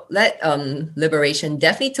liberation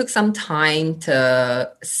definitely took some time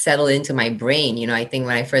to settle into my brain. I think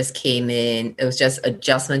when I first came in, it was just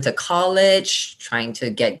adjustment to college, trying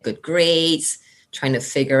to get good grades, trying to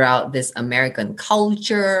figure out this American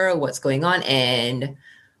culture, what's going on. And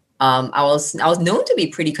I was known to be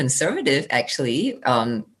pretty conservative, actually.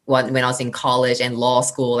 When I was in college and law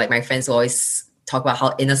school, like my friends always talk about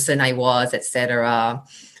how innocent I was, etc.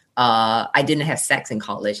 I didn't have sex in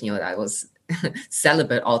college. I was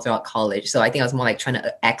celibate all throughout college. So I think I was more like trying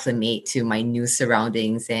to acclimate to my new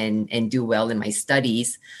surroundings and do well in my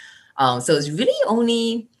studies. So it's really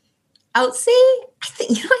only, I would say, I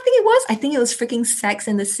think it was freaking Sex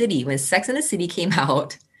and the City, when Sex and the City came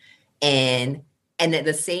out, and at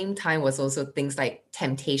the same time was also things like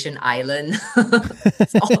Temptation Island.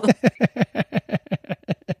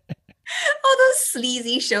 All those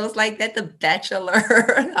sleazy shows like that, The Bachelor.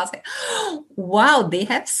 I was like, wow, they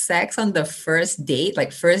have sex on the first date.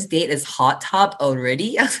 Like, first date is hot tub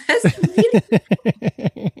already. That's really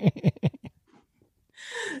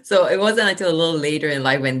So it wasn't until a little later in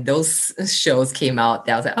life when those shows came out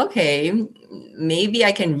that I was like, okay, maybe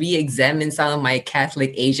I can re-examine some of my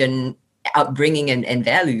Catholic Asian upbringing and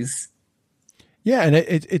values. Yeah, and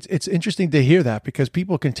it's interesting to hear that, because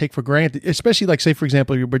people can take for granted, especially like, say, for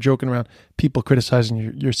example, we're joking around, people criticizing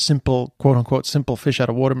your simple, quote unquote, simple fish out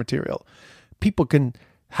of water material. People can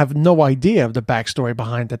have no idea of the backstory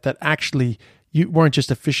behind that actually you weren't just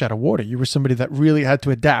a fish out of water. You were somebody that really had to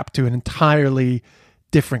adapt to an entirely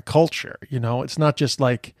different culture. It's not just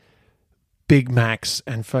like Big Macs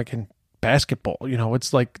and fucking basketball.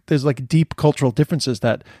 It's like there's like deep cultural differences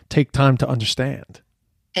that take time to understand.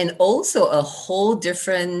 And also a whole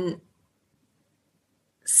different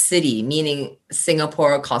city, meaning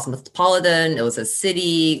Singapore cosmopolitan. It was a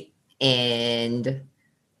city and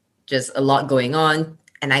just a lot going on.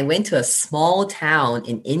 And I went to a small town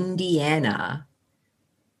in Indiana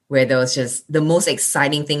where there was just the most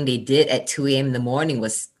exciting thing they did at 2 a.m. in the morning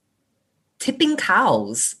was tipping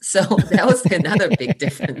cows. So that was another big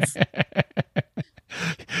difference.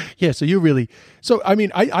 Yeah, so I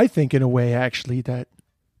mean, I think in a way actually that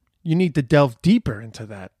you need to delve deeper into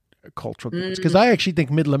that cultural difference, because I actually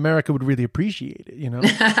think Middle America would really appreciate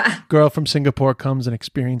it. Girl from Singapore comes and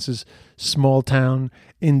experiences small town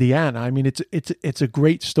Indiana. I mean, it's a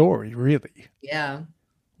great story, really. Yeah.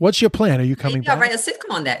 What's your plan? Are you coming Maybe back? I'll write a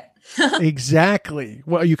sitcom on that. Exactly.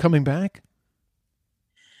 Well, are you coming back?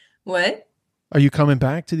 What? Are you coming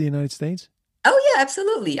back to the United States? Oh yeah,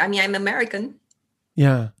 absolutely. I mean, I'm American.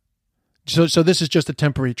 Yeah. So this is just a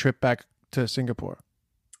temporary trip back to Singapore.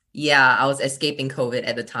 Yeah, I was escaping COVID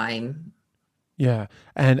at the time. Yeah.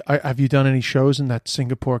 And have you done any shows in that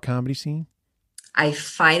Singapore comedy scene? I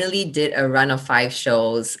finally did a run of 5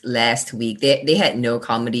 shows last week. They had no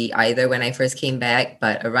comedy either when I first came back,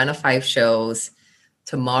 but a run of 5 shows.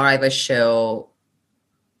 Tomorrow I have a show.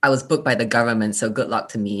 I was booked by the government, so good luck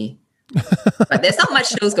to me. But there's not much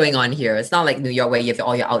shows going on here. It's not like New York where you have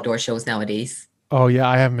all your outdoor shows nowadays. Oh, yeah.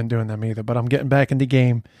 I haven't been doing them either, but I'm getting back in the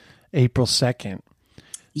game April 2nd.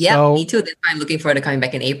 Yeah, so, me too. That's why I'm looking forward to coming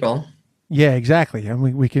back in April. Yeah, exactly. And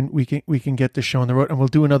we can get the show on the road, and we'll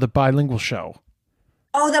do another bilingual show.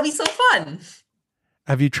 Oh, that'd be so fun.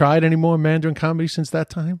 Have you tried any more Mandarin comedy since that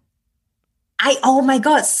time? Oh my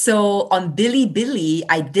God. So on Bilibili,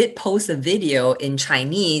 I did post a video in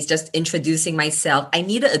Chinese just introducing myself. I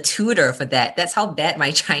needed a tutor for that. That's how bad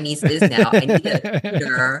my Chinese is now. I needed a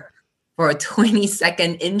tutor for a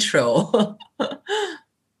 20-second intro.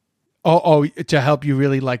 Oh, to help you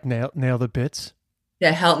really like nail the bits?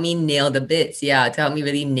 To help me nail the bits. Yeah, to help me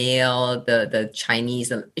really nail the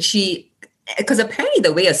Chinese. Because apparently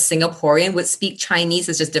the way a Singaporean would speak Chinese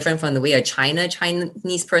is just different from the way a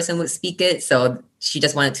Chinese person would speak it. So she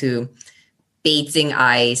just wanted to Beijing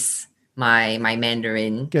ice my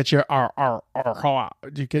Mandarin. Get your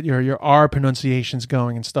you get your R pronunciations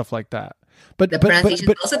going and stuff like that. But the pronunciation,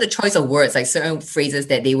 but also the choice of words, like certain phrases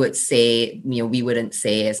that they would say, we wouldn't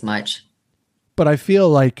say as much. But I feel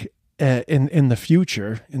like in the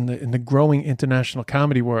future, in the growing international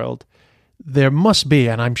comedy world, there must be,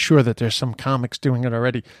 and I'm sure that there's some comics doing it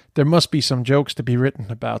already, there must be some jokes to be written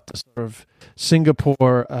about the sort of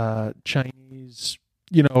Singapore Chinese,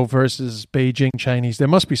 versus Beijing Chinese. There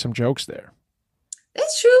must be some jokes there.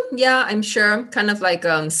 That's true. Yeah, I'm sure. Kind of like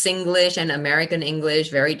Singlish and American English,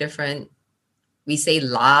 very different. We say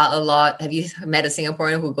la a lot. Have you met a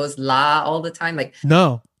Singaporean who goes la all the time? Like,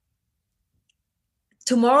 no.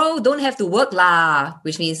 tomorrow don't have to work lah,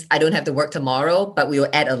 which means I don't have to work tomorrow, but we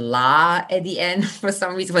will add a la at the end for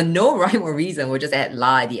some reason. For no rhyme or reason, we'll just add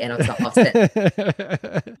la at the end of the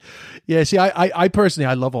offset. Yeah, see, I personally,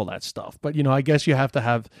 I love all that stuff. But, you know, I guess you have to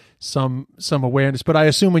have some awareness. But I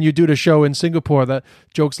assume when you do the show in Singapore, that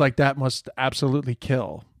jokes like that must absolutely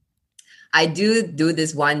kill. I do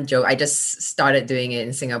this one joke. I just started doing it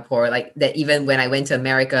in Singapore. Like that, even when I went to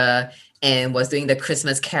America and was doing the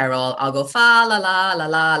Christmas Carol, I'll go fa la la la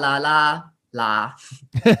la la la la.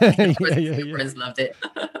 Singaporeans loved it.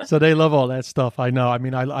 So they love all that stuff. I know. I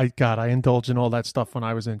mean, I indulged in all that stuff when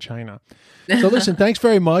I was in China. So listen, thanks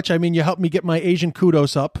very much. I mean, you helped me get my Asian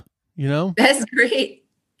kudos up. You know, that's great.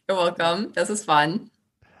 You're welcome. This was fun.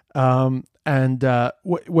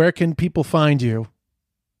 Where can people find you?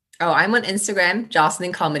 Oh, I'm on Instagram,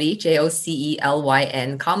 Jocelyn Comedy,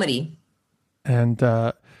 JOCELYN Comedy. And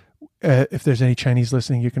if there's any Chinese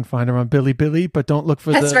listening, you can find her on Bilibili, but don't look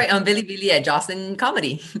for That's right, on Bilibili at Jocelyn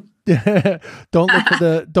Comedy. Don't look for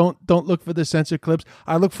the don't look for the censored clips.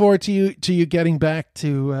 I look forward to you getting back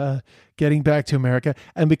to America.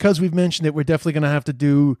 And because we've mentioned it, we're definitely going to have to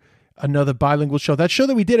do another bilingual show. That show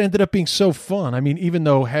that we did ended up being so fun. I mean, even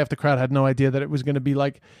though half the crowd had no idea that it was going to be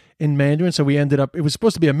like in Mandarin, so it was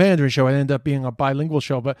supposed to be a Mandarin show. It ended up being a bilingual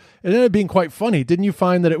show, but it ended up being quite funny. Didn't you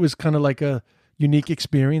find that it was kind of like a unique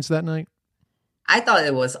experience that night? I thought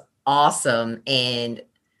it was awesome. And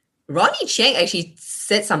Ronnie Chang actually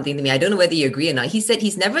said something to me. I don't know whether you agree or not. He said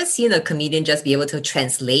he's never seen a comedian just be able to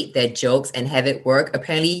translate their jokes and have it work.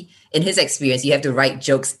 Apparently, in his experience, you have to write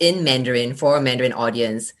jokes in Mandarin for a Mandarin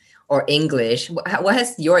audience or English. What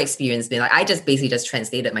has your experience been? Like, I just basically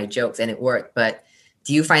translated my jokes and it worked. But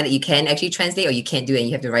do you find that you can actually translate, or you can't do it and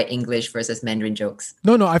you have to write English versus Mandarin jokes?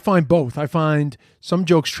 No, I find both. I find some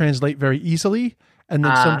jokes translate very easily, and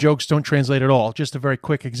then some jokes don't translate at all. Just a very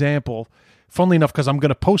quick example. Funnily enough, because I'm going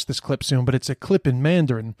to post this clip soon, but it's a clip in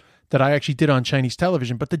Mandarin that I actually did on Chinese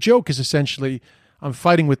television. But the joke is essentially, I'm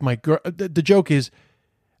fighting with my girl. The joke is,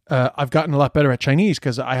 I've gotten a lot better at Chinese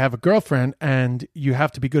because I have a girlfriend, and you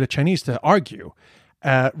have to be good at Chinese to argue.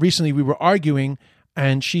 Recently, we were arguing,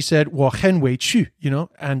 and she said, 我很委屈, you know?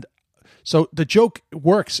 And so the joke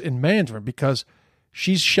works in Mandarin because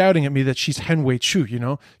she's shouting at me that she's 很委屈, you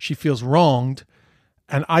know? She feels wronged.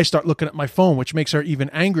 And I start looking at my phone, which makes her even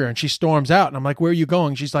angrier. And she storms out. And I'm like, where are you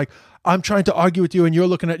going? She's like, I'm trying to argue with you and you're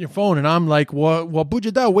looking at your phone. And I'm like, well, 不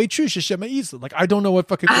知道委屈是什么意思? Like, I don't know what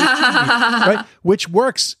fucking 委屈means, right? Which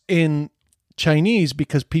works in Chinese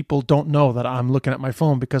because people don't know that I'm looking at my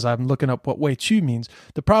phone because I'm looking up what 委屈 means.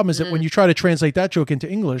 The problem is that when you try to translate that joke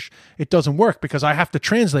into English, it doesn't work because I have to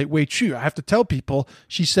translate 委屈. I have to tell people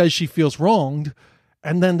she says she feels wronged.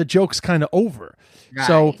 And then the joke's kind of over. Right,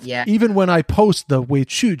 so yeah. Even when I post the 委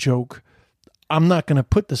屈 joke, I'm not going to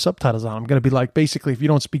put the subtitles on. I'm going to be like, basically, if you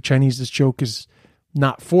don't speak Chinese, this joke is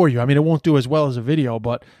not for you. I mean, it won't do as well as a video,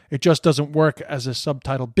 but it just doesn't work as a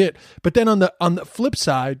subtitle bit. But then on the flip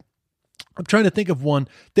side, I'm trying to think of one.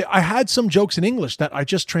 I had some jokes in English that I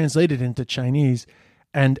just translated into Chinese,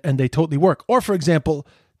 and they totally work. Or, for example,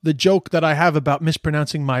 the joke that I have about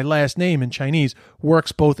mispronouncing my last name in Chinese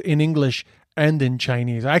works both in English and in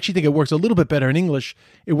Chinese. I actually think it works a little bit better in English.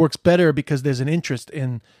 It works better because there's an interest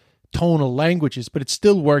in tonal languages, but it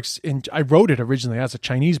still works in... I wrote it originally as a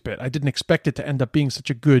Chinese bit. I didn't expect it to end up being such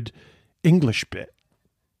a good English bit.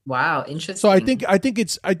 Wow, interesting. So I think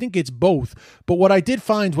it's both. But what I did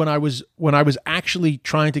find when I was actually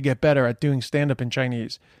trying to get better at doing stand-up in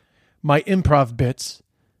Chinese, my improv bits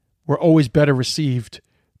were always better received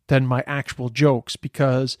than my actual jokes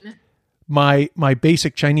because my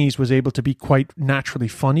basic Chinese was able to be quite naturally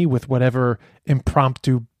funny with whatever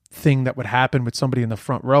impromptu thing that would happen with somebody in the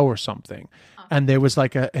front row or something. And there was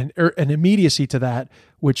like an immediacy to that,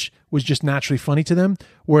 which was just naturally funny to them.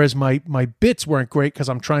 Whereas my bits weren't great because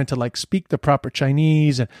I'm trying to like speak the proper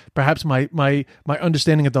Chinese, and perhaps my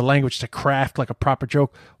understanding of the language to craft like a proper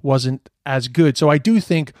joke wasn't as good. So I do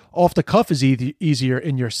think off the cuff is easier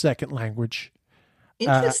in your second language.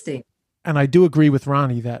 Interesting. And I do agree with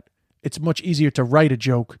Ronnie that it's much easier to write a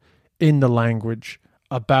joke in the language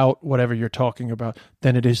about whatever you're talking about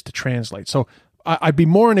than it is to translate. So I'd be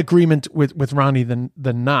more in agreement with Ronnie than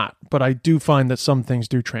not, but I do find that some things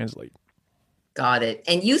do translate. Got it.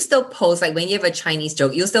 And you still post, like when you have a Chinese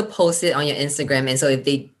joke, you still post it on your Instagram. And so if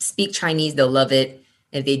they speak Chinese, they'll love it.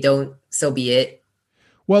 If they don't, so be it.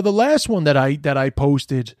 Well, the last one that I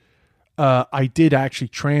posted, I did actually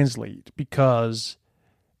translate because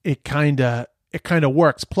it kind of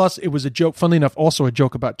works. Plus, it was a joke, funnily enough, also a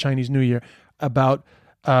joke about Chinese New Year, about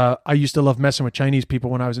I used to love messing with Chinese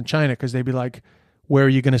people when I was in China because they'd be like, where are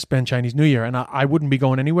you going to spend Chinese New Year? And I wouldn't be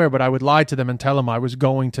going anywhere, but I would lie to them and tell them I was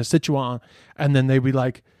going to Sichuan. And then they'd be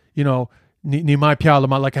like, you know, ni mai piao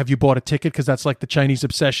ma, like, have you bought a ticket? Because that's like the Chinese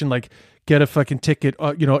obsession, like, get a fucking ticket.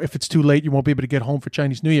 You know, if it's too late, you won't be able to get home for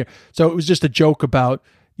Chinese New Year. So it was just a joke about,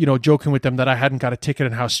 you know, joking with them that I hadn't got a ticket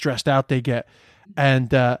and how stressed out they get.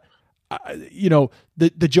 And, you know,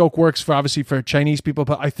 the joke works for obviously for Chinese people,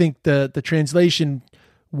 but I think the translation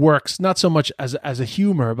works not so much as a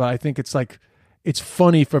humor, but I think it's like, it's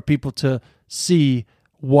funny for people to see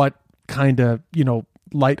what kind of, you know,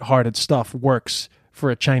 lighthearted stuff works for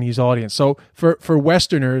a Chinese audience. So for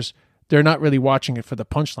Westerners, they're not really watching it for the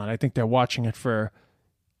punchline. I think they're watching it for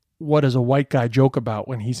what does a white guy joke about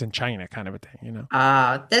when he's in China, kind of a thing, you know?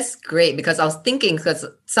 That's great, because I was thinking, because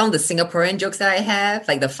some of the Singaporean jokes that I have,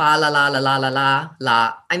 like the fa la la la la la la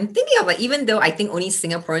la, I'm thinking of, like, even though I think only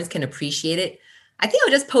Singaporeans can appreciate it, I think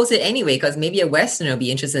I'll just post it anyway, because maybe a Westerner will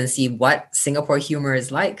be interested in see what Singapore humor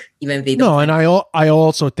is like, even if they don't. No, and I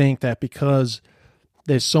also think that because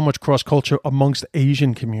there's so much cross culture amongst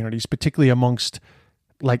Asian communities, particularly amongst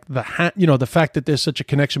like the fact that there's such a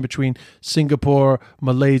connection between Singapore,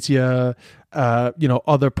 Malaysia, you know,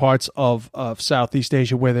 other parts of Southeast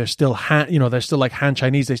Asia where they're still they're still like Han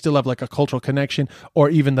Chinese, they still have like a cultural connection,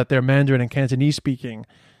 or even that they're Mandarin and Cantonese speaking.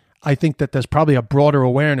 I think that there's probably a broader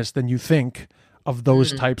awareness than you think of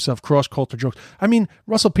those types of cross-culture jokes. I mean,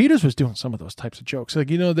 Russell Peters was doing some of those types of jokes. Like,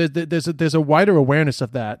 you know, there's a wider awareness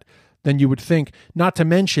of that than you would think. Not to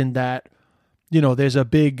mention that, you know, there's a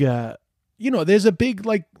big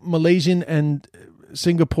like Malaysian and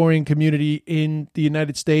Singaporean community in the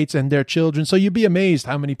United States and their children. So you'd be amazed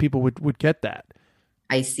how many people would get that.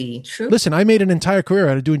 I see. True. Listen, I made an entire career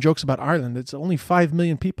out of doing jokes about Ireland. It's only 5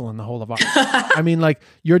 million people in the whole of Ireland. I mean, like,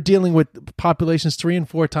 you're dealing with populations 3 and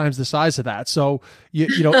 4 times the size of that. So,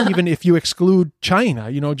 you know, even if you exclude China,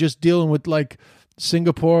 you know, just dealing with like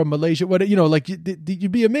Singapore, Malaysia, what, you know, like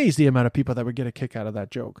you'd be amazed the amount of people that would get a kick out of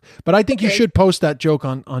that joke. But I think you should post that joke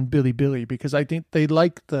on Bilibili, because I think they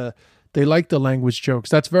like the language jokes.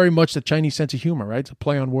 That's very much the Chinese sense of humor, right? It's a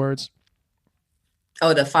play on words.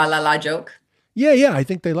 Oh, the fa la la joke? Yeah, I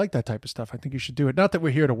think they like that type of stuff. I think you should do it. Not that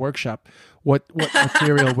we're here to workshop what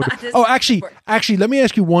material would. Oh, actually, let me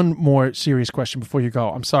ask you one more serious question before you go.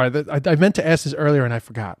 I'm sorry, I meant to ask this earlier and I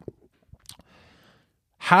forgot.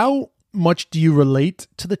 How much do you relate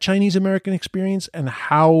to the Chinese American experience, and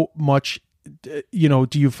how much, you know,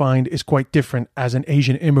 do you find is quite different as an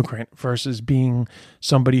Asian immigrant versus being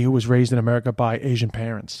somebody who was raised in America by Asian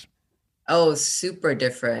parents? Oh, super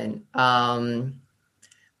different.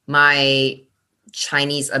 My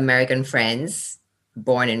Chinese American friends,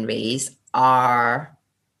 born and raised, are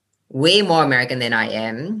way more American than I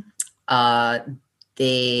am.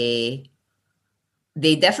 They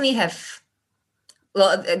definitely have,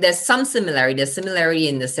 well, there's some similarity. There's similarity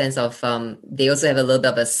in the sense of they also have a little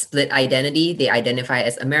bit of a split identity. They identify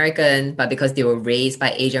as American, but because they were raised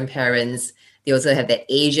by Asian parents, they also have that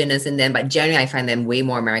Asianness in them. But generally, I find them way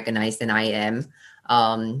more Americanized than I am.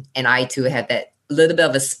 And I too have that little bit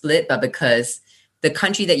of a split, but because the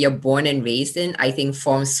country that you're born and raised in, I think,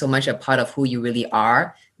 forms so much a part of who you really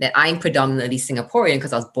are, that I'm predominantly Singaporean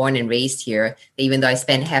because I was born and raised here. Even though I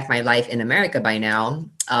spent half my life in America by now,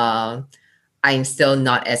 I'm still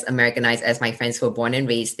not as Americanized as my friends who were born and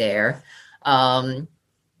raised there. Other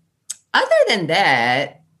than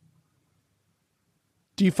that,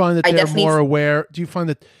 do you find that they're more aware? Do you find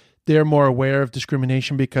that they're more aware of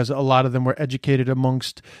discrimination because a lot of them were educated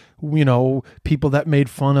amongst, you know, people that made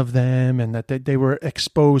fun of them, and that they were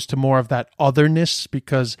exposed to more of that otherness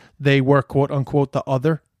because they were, quote unquote, the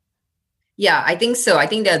other? Yeah, I think so. I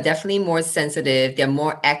think they're definitely more sensitive. They're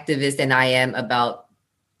more activist than I am about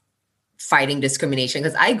fighting discrimination,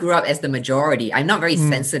 because I grew up as the majority. I'm not very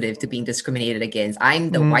sensitive to being discriminated against.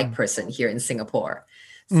 I'm the white person here in Singapore.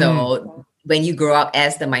 So when you grow up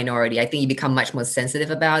as the minority, I think you become much more sensitive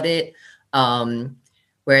about it.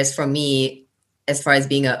 Whereas for me, as far as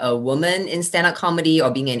being a woman in stand-up comedy or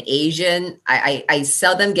being an Asian, I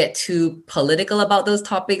seldom get too political about those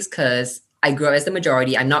topics because I grew up as the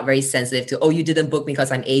majority. I'm not very sensitive to, oh, you didn't book me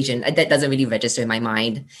because I'm Asian. That doesn't really register in my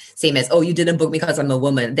mind. Same as, oh, you didn't book me because I'm a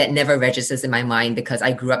woman. That never registers in my mind because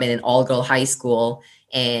I grew up in an all-girl high school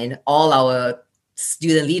and all our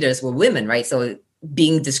student leaders were women, right? So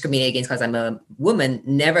being discriminated against because I'm a woman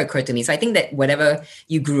never occurred to me. So I think that whatever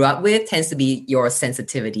you grew up with tends to be your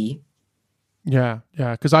sensitivity. Yeah.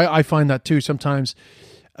 Because I find that too. Sometimes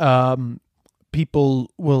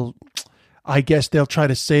people will, I guess they'll try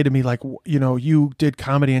to say to me like, you know, you did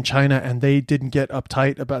comedy in China and they didn't get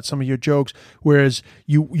uptight about some of your jokes, whereas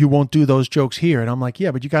you won't do those jokes here. And I'm like,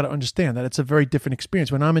 yeah, but you got to understand that it's a very different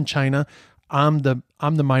experience. When I'm in China, I'm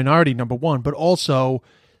the minority, number one, but also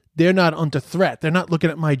they're not under threat. They're not looking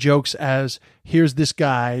at my jokes as here's this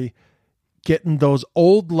guy getting those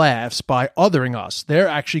old laughs by othering us. They're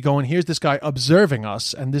actually going, here's this guy observing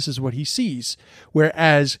us, and this is what he sees.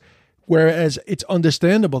 Whereas it's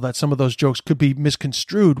understandable that some of those jokes could be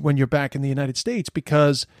misconstrued when you're back in the United States,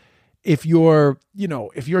 because if you're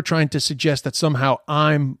trying to suggest that somehow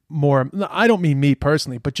I'm more, I don't mean me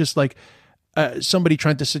personally, but just like somebody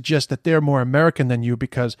trying to suggest that they're more American than you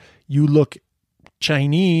because you look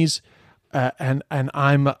Chinese, and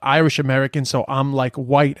I'm Irish American, so I'm like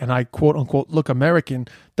white and I quote unquote look American.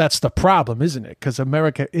 That's the problem, isn't it? Because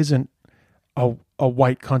America isn't a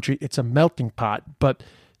white country; it's a melting pot. But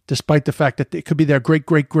despite the fact that it could be their great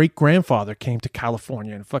great great grandfather came to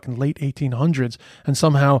California in fucking late 1800s, and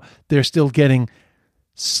somehow they're still getting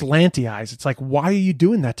slanty eyes. It's like, why are you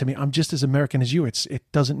doing that to me? I'm just as American as you. It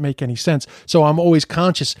doesn't make any sense. So I'm always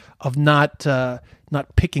conscious of not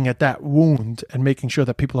picking at that wound and making sure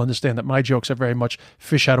that people understand that my jokes are very much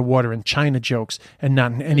fish out of water and China jokes, and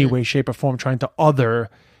not in any way, shape, or form trying to other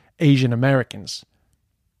Asian Americans.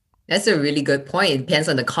 That's a really good point. It depends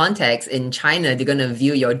on the context. In China, they're going to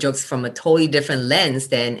view your jokes from a totally different lens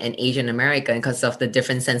than an Asian American because of the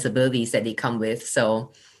different sensibilities that they come with.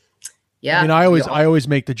 So yeah. I mean, I always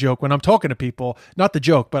make the joke when I'm talking to people, not the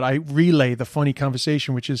joke, but I relay the funny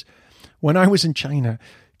conversation, which is when I was in China,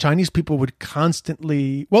 Chinese people would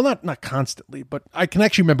constantly, well, not constantly, but I can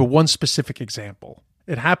actually remember one specific example.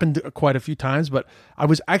 It happened quite a few times, but I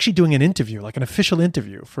was actually doing an interview, like an official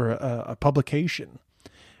interview for a publication.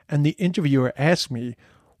 And the interviewer asked me,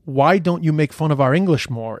 why don't you make fun of our English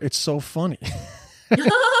more? It's so funny.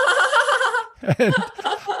 And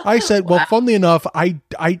I said, well, funnily enough, I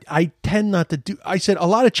tend not to do, I said, a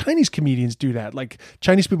lot of Chinese comedians do that. Like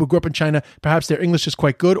Chinese people grew up in China, perhaps their English is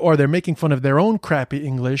quite good, or they're making fun of their own crappy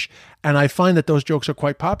English. And I find that those jokes are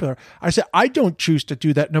quite popular. I said, I don't choose to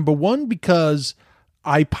do that. Number one, because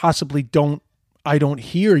I possibly don't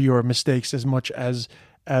hear your mistakes as much as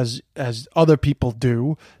other people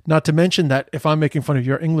do. Not to mention that if I'm making fun of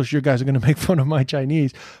your English, you guys are going to make fun of my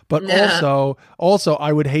Chinese. But also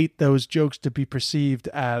I would hate those jokes to be perceived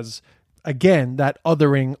as, again, that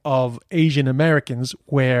othering of Asian Americans,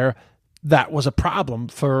 where that was a problem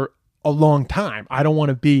for a long time. I don't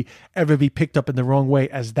want to ever be picked up in the wrong way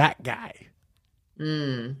as that guy.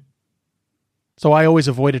 So I always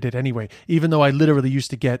avoided it anyway, even though I literally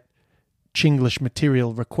used to get Chinglish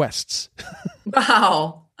material requests.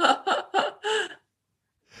 Wow.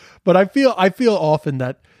 But I feel often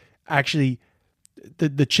that actually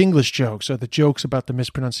the Chinglish jokes, or the jokes about the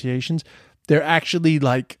mispronunciations, they're actually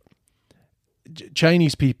like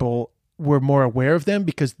Chinese people were more aware of them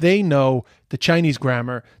because they know the Chinese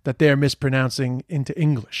grammar that they're mispronouncing into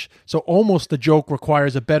English. So almost the joke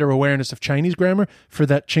requires a better awareness of Chinese grammar for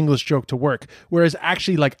that Chinglish joke to work. Whereas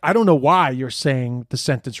actually, like, I don't know why you're saying the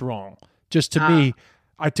sentence wrong. Just to me,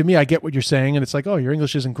 I get what you're saying, and it's like, oh, your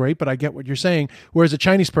English isn't great, but I get what you're saying. Whereas a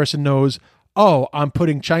Chinese person knows, oh, I'm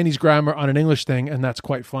putting Chinese grammar on an English thing, and that's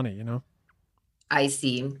quite funny, you know? I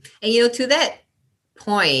see. And, to that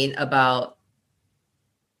point about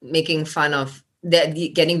making fun of that,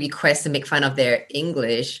 getting requests to make fun of their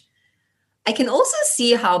English, I can also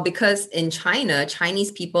see how, because in China,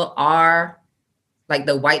 Chinese people are like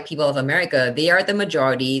the white people of America, they are the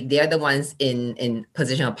majority. They are the ones in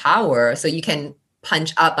position of power. So you can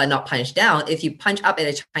punch up but not punch down. If you punch up at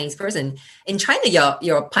a Chinese person, in China,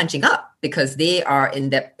 you're punching up because they are in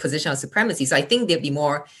that position of supremacy. So I think they'd be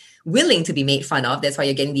more willing to be made fun of. That's why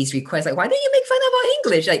you're getting these requests like, why don't you make fun of our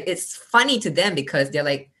English? Like, it's funny to them because they're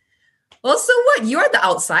like, well, so what? You're the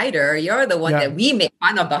outsider. You're the one that we make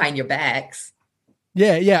fun of behind your backs.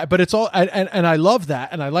 Yeah. But it's all, and I love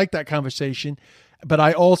that. And I like that conversation. But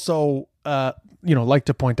I also, like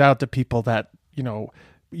to point out to people that,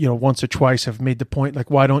 once or twice have made the point,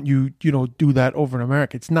 like, why don't you, do that over in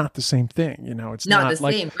America? It's not the same thing. It's not the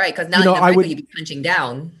same, right? Because now in America, you'd be punching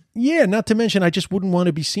down. Yeah, not to mention, I just wouldn't want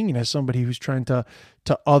to be seen as somebody who's trying to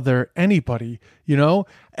other anybody,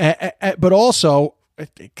 but also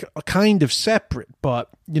kind of separate. But,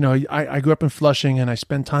 I grew up in Flushing, and I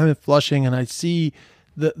spend time in Flushing, and I see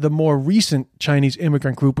the more recent Chinese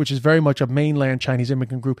immigrant group, which is very much a mainland Chinese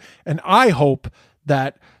immigrant group. And I hope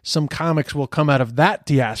that some comics will come out of that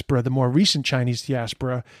diaspora, the more recent Chinese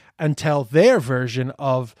diaspora, and tell their version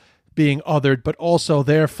of being othered, but also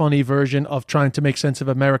their funny version of trying to make sense of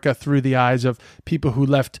America through the eyes of people who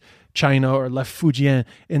left China or left Fujian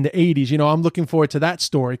in the 80s. I'm looking forward to that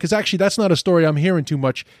story, because actually that's not a story I'm hearing too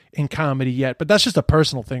much in comedy yet, but that's just a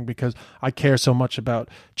personal thing because I care so much about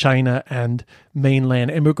China and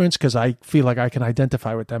mainland immigrants, because I feel like I can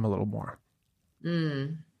identify with them a little more.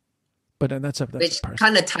 But that's which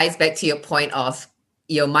kind of ties back to your point of,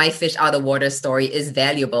 my fish out of water story is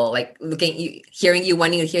valuable. Like hearing you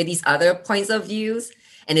wanting to hear these other points of views.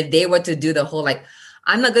 And if they were to do the whole, like,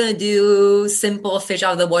 I'm not going to do simple fish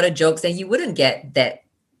out of the water jokes, then you wouldn't get that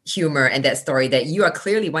humor and that story that you are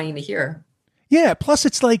clearly wanting to hear. Yeah. Plus,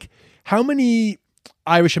 it's like, how many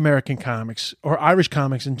Irish American comics or Irish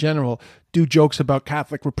comics in general do jokes about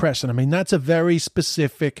Catholic repression? I mean, that's a very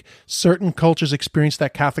specific, certain cultures experience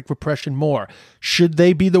that Catholic repression more. Should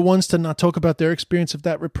they be the ones to not talk about their experience of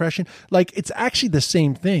that repression? Like, it's actually the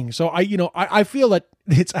same thing. So I feel that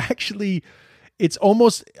it's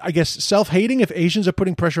almost, I guess, self-hating if Asians are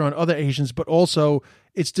putting pressure on other Asians, but also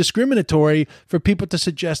it's discriminatory for people to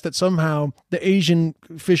suggest that somehow the Asian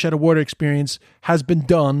fish out of water experience has been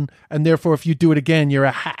done, and therefore if you do it again, you're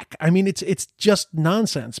a hack. I mean, it's just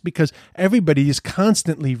nonsense, because everybody is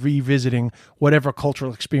constantly revisiting whatever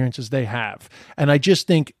cultural experiences they have. And I just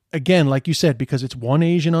think, again, like you said, because it's one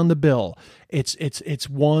Asian on the bill, it's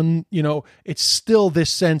one, it's still this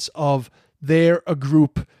sense of they're a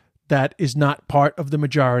group that is not part of the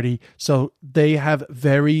majority. So they have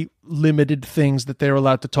very limited things that they're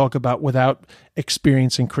allowed to talk about without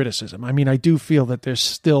experiencing criticism. I mean, I do feel that there's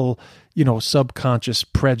still, subconscious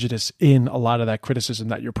prejudice in a lot of that criticism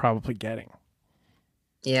that you're probably getting.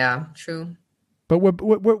 Yeah, true. But we're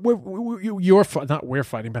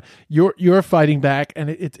fighting back. You're fighting back, and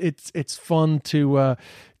it's fun to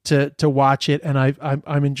watch it, and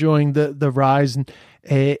I'm enjoying the rise in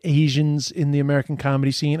Asians in the American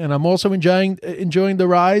comedy scene, and I'm also enjoying the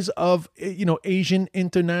rise of Asian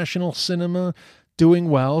international cinema doing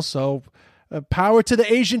well. So power to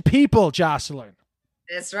the Asian people, Jocelyn.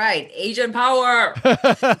 That's right, Asian power.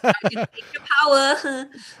 Asian power.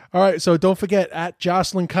 All right, so don't forget, at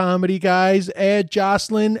Jocelyn Comedy, guys, add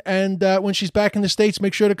Jocelyn, and when she's back in the States,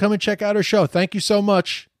 make sure to come and check out her show. Thank you so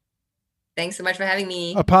much. Thanks so much for having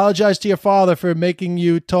me. Apologize to your father for making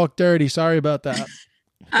you talk dirty. Sorry about that.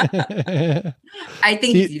 I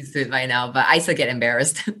think he's used to it by now, but I still get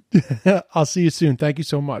embarrassed. I'll see you soon. Thank you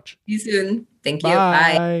so much. See you soon. Thank you.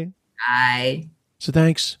 Bye. Bye. Bye. So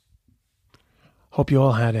thanks. Hope you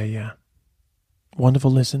all had a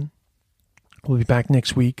wonderful listen. We'll be back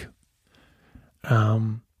next week.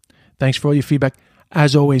 Thanks for all your feedback.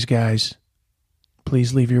 As always, guys,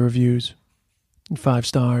 please leave your reviews. 5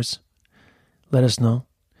 stars. Let us know.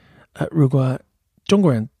 如果中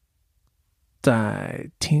国人在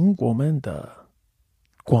听我们的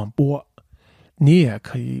广播，你也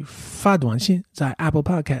可以发短信，在 Apple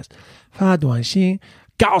Podcast 发短信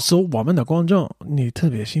告诉我们的观众你特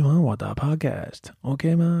别喜欢我的 podcast,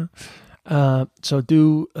 okay 吗? So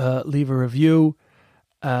do leave a review,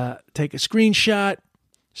 take a screenshot,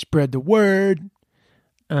 spread the word,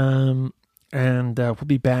 and we'll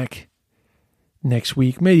be back next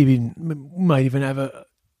week. Might even have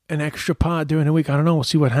an extra pod during the week. I don't know. We'll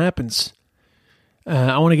see what happens.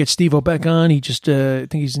 I want to get Steve-O back on. He just, I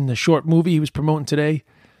think he's in the short movie he was promoting today.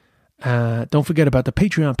 Don't forget about the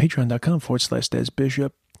Patreon,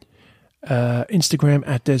 patreon.com/DesBishop. Instagram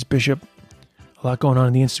 @DesBishop. A lot going on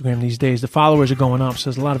in the Instagram these days. The followers are going up, so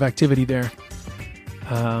there's a lot of activity there.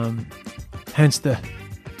 Hence the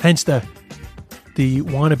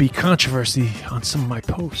wannabe controversy on some of my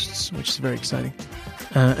posts, which is very exciting.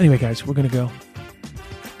 Anyway, guys, we're going to go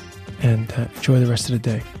and enjoy the rest of the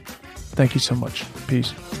day. Thank you so much.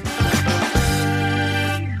 Peace.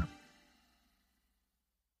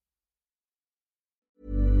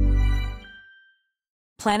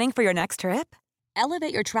 Planning for your next trip?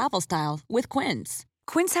 Elevate your travel style with Quince.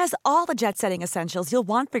 Quince has all the jet-setting essentials you'll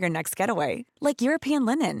want for your next getaway, like European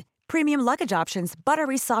linen, premium luggage options,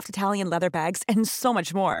 buttery soft Italian leather bags, and so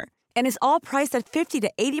much more. And is all priced at 50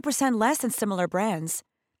 to 80% less than similar brands.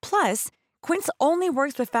 Plus, Quince only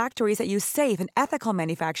works with factories that use safe and ethical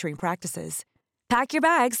manufacturing practices. Pack your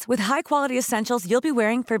bags with high-quality essentials you'll be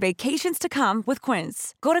wearing for vacations to come with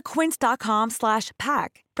Quince. Go to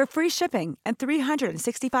quince.com/pack for free shipping and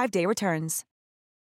 365-day returns.